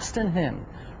trust in him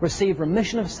receive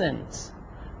remission of sins.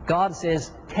 God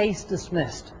says, case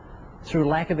dismissed through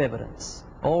lack of evidence.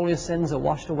 All your sins are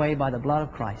washed away by the blood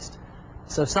of Christ.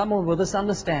 So someone with this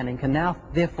understanding can now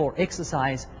therefore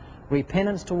exercise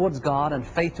repentance towards God and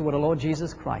faith toward the Lord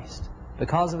Jesus Christ.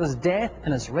 Because of his death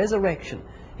and his resurrection,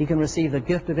 he can receive the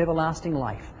gift of everlasting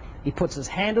life. He puts his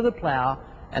hand to the plow,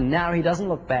 and now he doesn't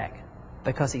look back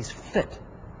because he's fit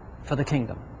for the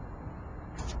kingdom.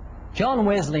 John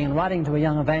Wesley, in writing to a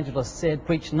young evangelist, said,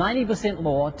 preach 90%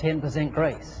 law, 10%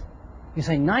 grace. You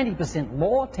say 90%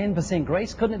 law, 10%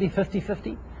 grace? Couldn't it be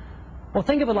 50-50? Well,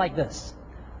 think of it like this.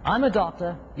 I'm a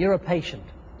doctor, you're a patient.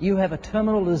 You have a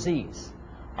terminal disease.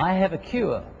 I have a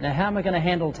cure. Now, how am I going to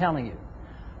handle telling you?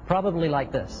 Probably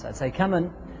like this. I'd say, come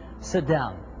in, sit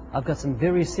down. I've got some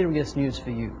very serious news for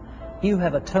you. You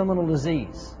have a terminal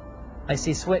disease. I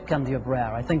see sweat come to your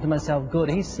brow. I think to myself, good,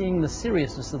 he's seeing the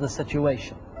seriousness of the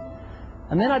situation.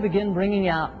 And then I begin bringing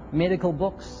out medical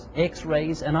books,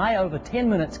 x-rays, and I, over 10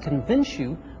 minutes, convince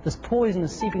you this poison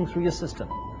is seeping through your system.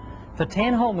 For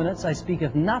 10 whole minutes, I speak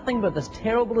of nothing but this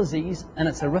terrible disease and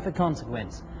its horrific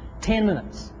consequence. 10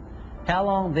 minutes. How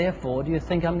long, therefore, do you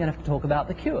think I'm going to have to talk about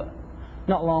the cure?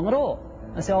 Not long at all.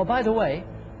 I say, oh, by the way,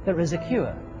 there is a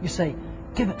cure. You say,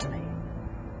 give it to me.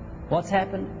 What's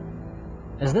happened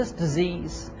is this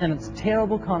disease and its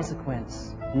terrible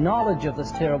consequence, knowledge of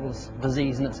this terrible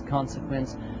disease and its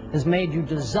consequence, has made you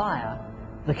desire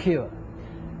the cure.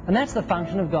 And that's the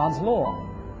function of God's law.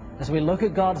 As we look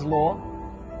at God's law,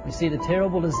 we see the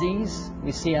terrible disease,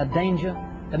 we see our danger.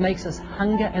 It makes us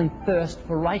hunger and thirst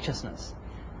for righteousness.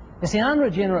 You see, an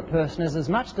unregenerate person has as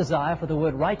much desire for the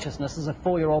word righteousness as a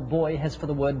 4-year-old boy has for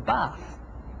the word bath.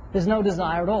 There's no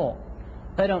desire at all.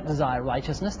 They don't desire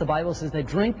righteousness. The Bible says they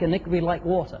drink iniquity like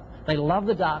water. They love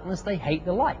the darkness, they hate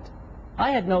the light.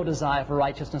 I had no desire for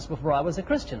righteousness before I was a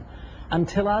Christian,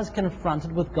 until I was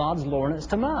confronted with God's law and its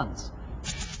demands.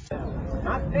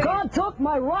 God took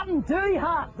my rotten, dirty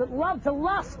heart that loved to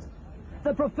lust,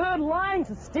 that preferred lying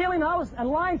to stealing, and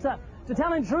lying to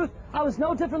telling truth. I was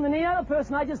no different than any other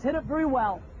person. I just hid it very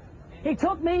well. He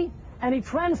took me and he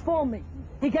transformed me.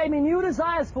 He gave me new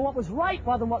desires for what was right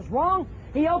rather than what's wrong.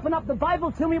 He opened up the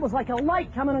Bible to me. It was like a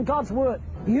light coming in God's Word.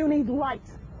 You need light.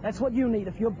 That's what you need.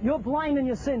 If you're blind in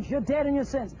your sins, you're dead in your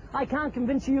sins, I can't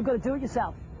convince you. You've got to do it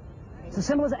yourself. It's as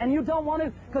simple as that. And you don't want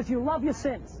to because you love your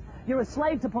sins. You're a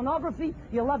slave to pornography.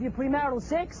 You love your premarital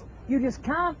sex. You just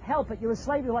can't help it. You're a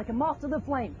slave. You're like a moth to the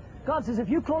flame. God says, if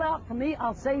you call out for me,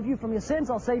 I'll save you from your sins.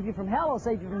 I'll save you from hell. I'll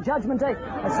save you from Judgment Day.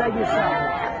 I'll save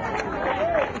yourself.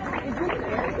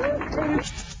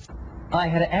 I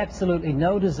had absolutely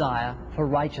no desire for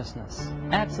righteousness.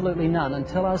 Absolutely none,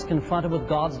 until I was confronted with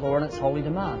God's law and its holy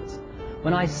demands.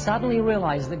 When I suddenly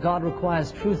realized that God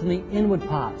requires truth in the inward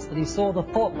parts, that he saw the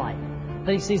thought light,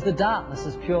 that he sees the darkness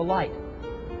as pure light,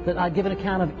 that I'd give an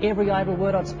account of every idle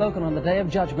word I'd spoken on the day of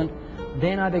judgment,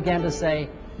 then I began to say,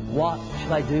 what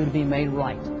should I do to be made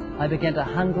right? I began to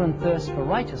hunger and thirst for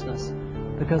righteousness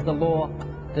because the law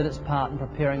did its part in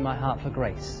preparing my heart for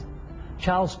grace.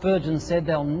 Charles Spurgeon said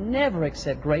they'll never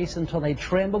accept grace until they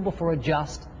tremble before a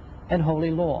just and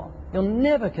holy law. You'll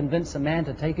never convince a man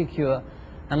to take a cure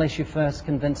unless you first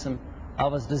convince him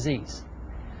of his disease.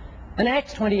 In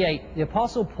Acts 28, the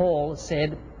Apostle Paul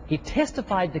said he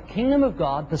testified the kingdom of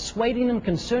God, persuading them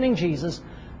concerning Jesus,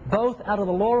 both out of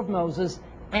the law of Moses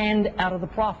and out of the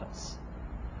prophets.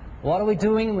 What are we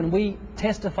doing when we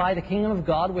testify the kingdom of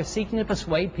God? We're seeking to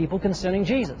persuade people concerning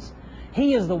Jesus.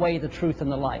 He is the way, the truth,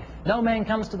 and the life. No man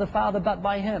comes to the Father but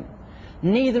by him.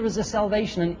 Neither is there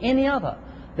salvation in any other.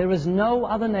 There is no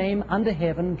other name under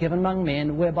heaven given among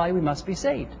men whereby we must be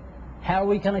saved. How are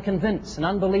we going to convince an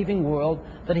unbelieving world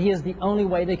that he is the only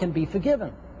way they can be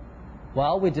forgiven?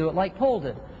 Well, we do it like Paul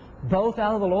did, both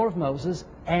out of the law of Moses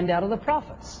and out of the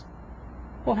prophets.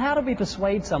 Well, how do we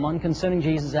persuade someone concerning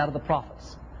Jesus out of the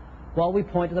prophets? Well, we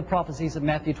point to the prophecies of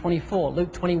Matthew 24,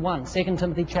 Luke 21, 2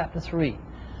 Timothy chapter 3.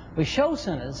 We show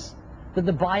sinners that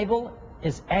the Bible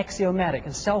is axiomatic,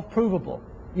 is self-provable.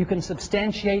 You can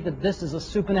substantiate that this is a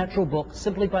supernatural book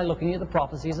simply by looking at the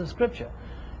prophecies of Scripture.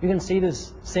 You can see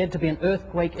there's said to be an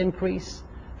earthquake increase,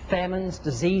 famines,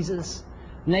 diseases,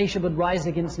 nation would rise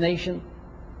against nation,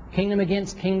 kingdom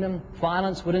against kingdom,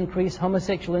 violence would increase,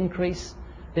 homosexual increase,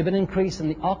 there'd been increase in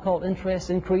the occult interest,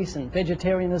 increase in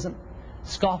vegetarianism.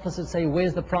 Scoffers would say,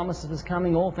 where's the promise of his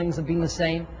coming? All things have been the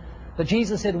same. But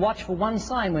Jesus said, watch for one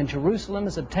sign. When Jerusalem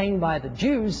is obtained by the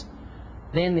Jews,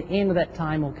 then the end of that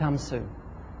time will come soon.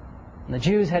 And the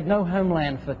Jews had no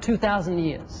homeland for 2,000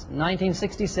 years. In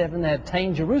 1967, they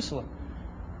obtained Jerusalem,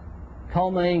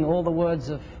 culminating all the words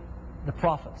of the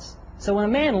prophets. So when a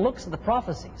man looks at the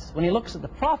prophecies, when he looks at the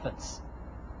prophets,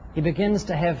 he begins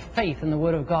to have faith in the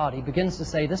Word of God. He begins to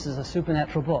say, this is a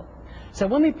supernatural book. So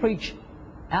when we preach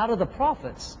out of the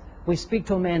prophets, we speak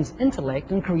to a man's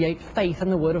intellect and create faith in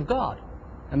the Word of God.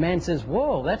 A man says,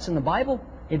 whoa, that's in the Bible.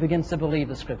 He begins to believe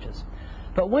the Scriptures.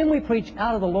 But when we preach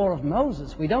out of the law of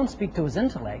Moses, we don't speak to his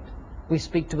intellect. We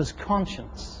speak to his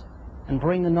conscience and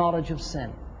bring the knowledge of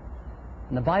sin.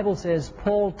 And the Bible says,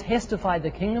 Paul testified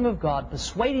the kingdom of God,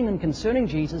 persuading them concerning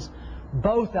Jesus,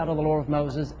 both out of the law of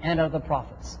Moses and out of the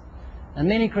prophets. And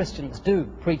many Christians do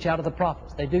preach out of the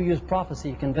prophets. They do use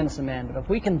prophecy to convince a man. But if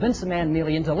we convince a man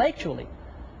merely intellectually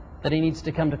that he needs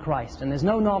to come to Christ, and there's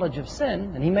no knowledge of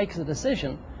sin, and he makes a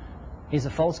decision, he's a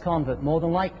false convert, more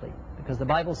than likely. Because the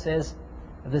Bible says,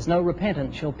 if there's no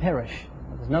repentance, you'll perish.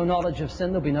 If there's no knowledge of sin,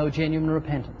 there'll be no genuine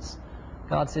repentance.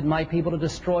 God said, my people are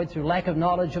destroyed through lack of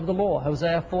knowledge of the law,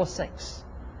 Hosea 4:6.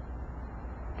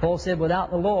 Paul said, without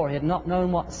the law, he had not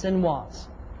known what sin was.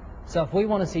 So if we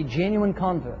want to see genuine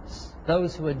converts,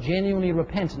 those who are genuinely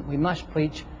repentant, we must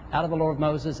preach out of the law of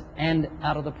Moses and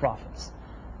out of the prophets.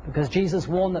 Because Jesus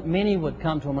warned that many would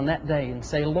come to him on that day and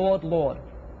say, Lord, Lord.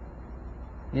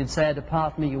 And he'd say,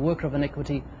 depart from me, you worker of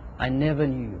iniquity, I never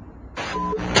knew you.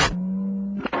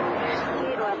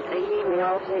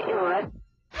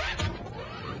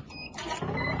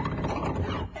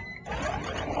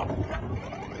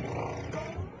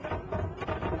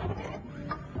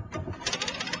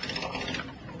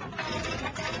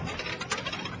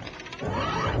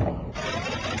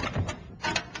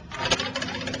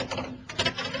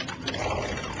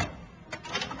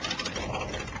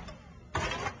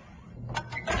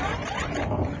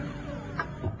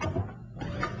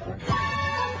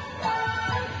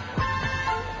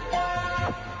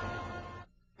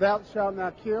 Thou shalt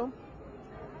not kill.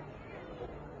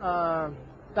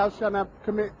 Thou shalt not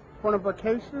commit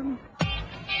fornication.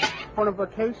 What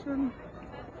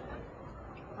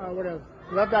else?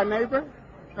 Love thy neighbor.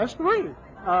 That's 3.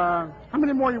 How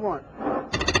many more you want?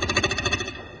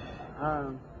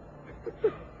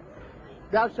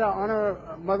 Thou shalt honor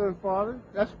mother and father.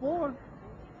 That's 4.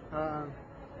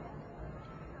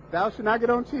 Thou shalt not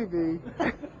get on TV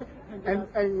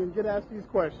and get asked these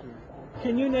questions.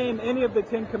 Can you name any of the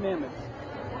 10 Commandments?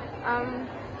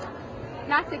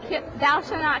 Not to kill. Thou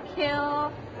shalt not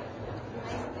kill.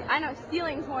 I know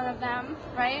stealing's one of them,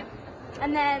 right?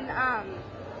 And then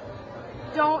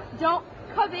don't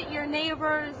covet your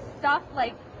neighbor's stuff,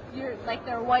 like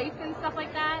their wife and stuff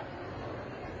like that.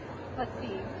 Let's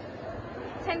see.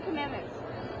 10 Commandments.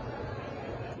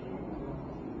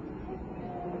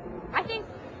 I think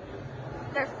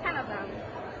there's 10 of them.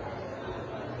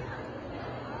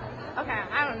 Okay,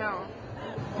 I don't know.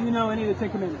 Do you know any of the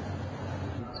 10 Commandments?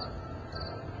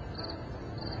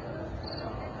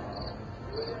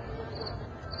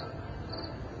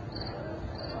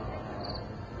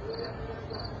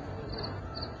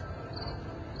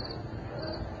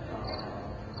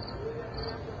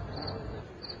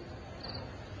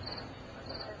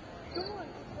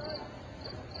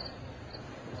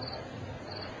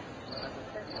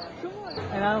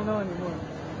 And I don't know anymore.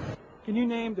 Can you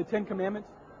name the 10 Commandments?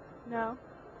 No.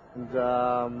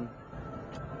 And,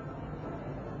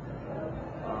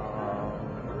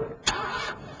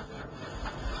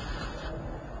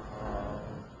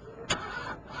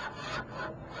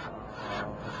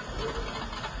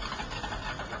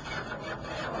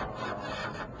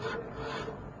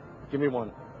 give me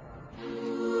one.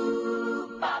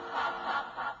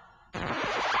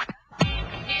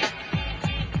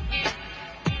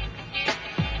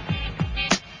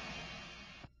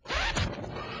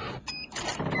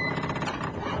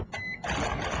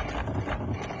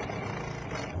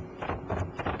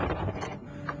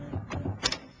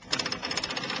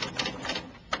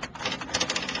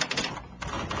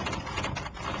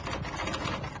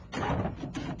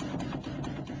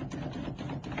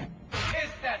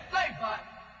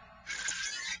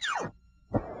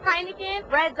 Heineken,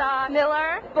 Red Dog,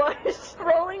 Miller, Bush,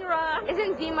 Rolling Rock.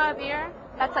 Isn't Zima a beer?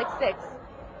 That's like 6.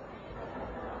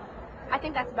 I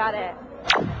think that's about it.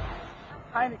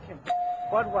 Heineken,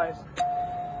 Budweiser,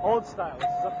 Old Style,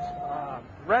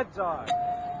 Red Dog,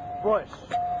 Bush,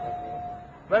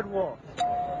 Red Wolf,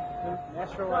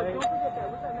 Natural Light,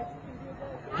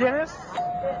 Guinness,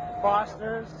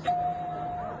 Foster's,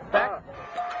 Beck.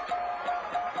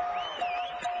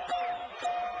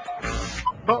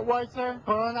 Budweiser,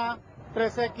 Corona,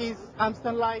 3X,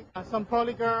 Amstel Light, some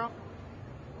Poly Girl.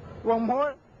 One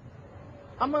more.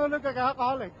 I'm gonna look like an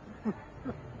alcoholic.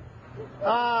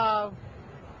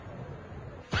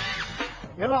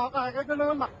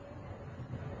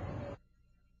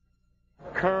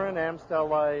 Current, Amstel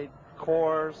Light,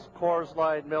 Coors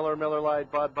Light, Miller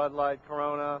Light, Bud Light,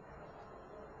 Corona,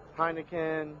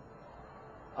 Heineken,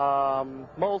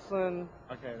 Molson.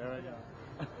 Okay, there we go.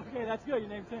 Okay, that's good. You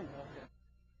named 10.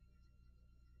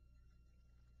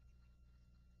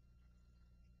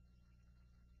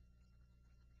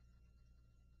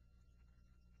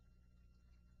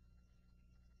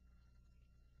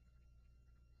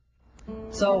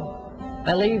 So,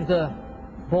 I leave the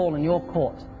ball in your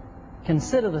court.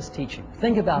 Consider this teaching.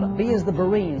 Think about it. Be as the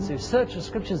Bereans who search the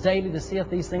Scriptures daily to see if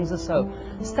these things are so.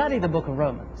 Study the book of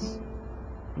Romans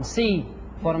and see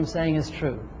if what I'm saying is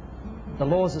true. The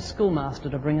law is a schoolmaster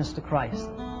to bring us to Christ.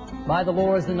 By the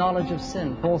law is the knowledge of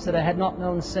sin. Paul said, I had not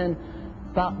known sin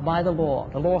but by the law.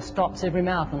 The law stops every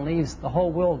mouth and leaves the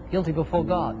whole world guilty before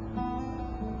God.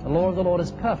 The law of the Lord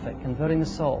is perfect, converting the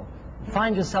soul.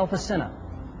 Find yourself a sinner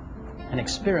and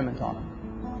experiment on it.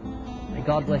 May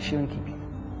God bless you and keep you.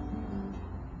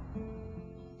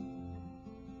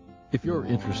 If you're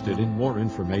interested in more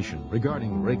information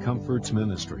regarding Ray Comfort's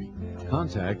ministry,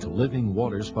 contact Living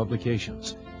Waters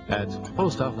Publications at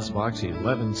Post Office Box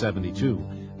 1172,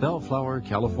 Bellflower,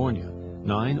 California,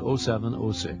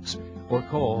 90706, or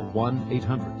call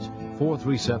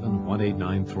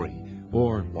 1-800-437-1893,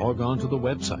 or log on to the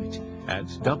website at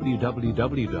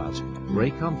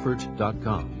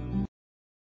www.raycomfort.com.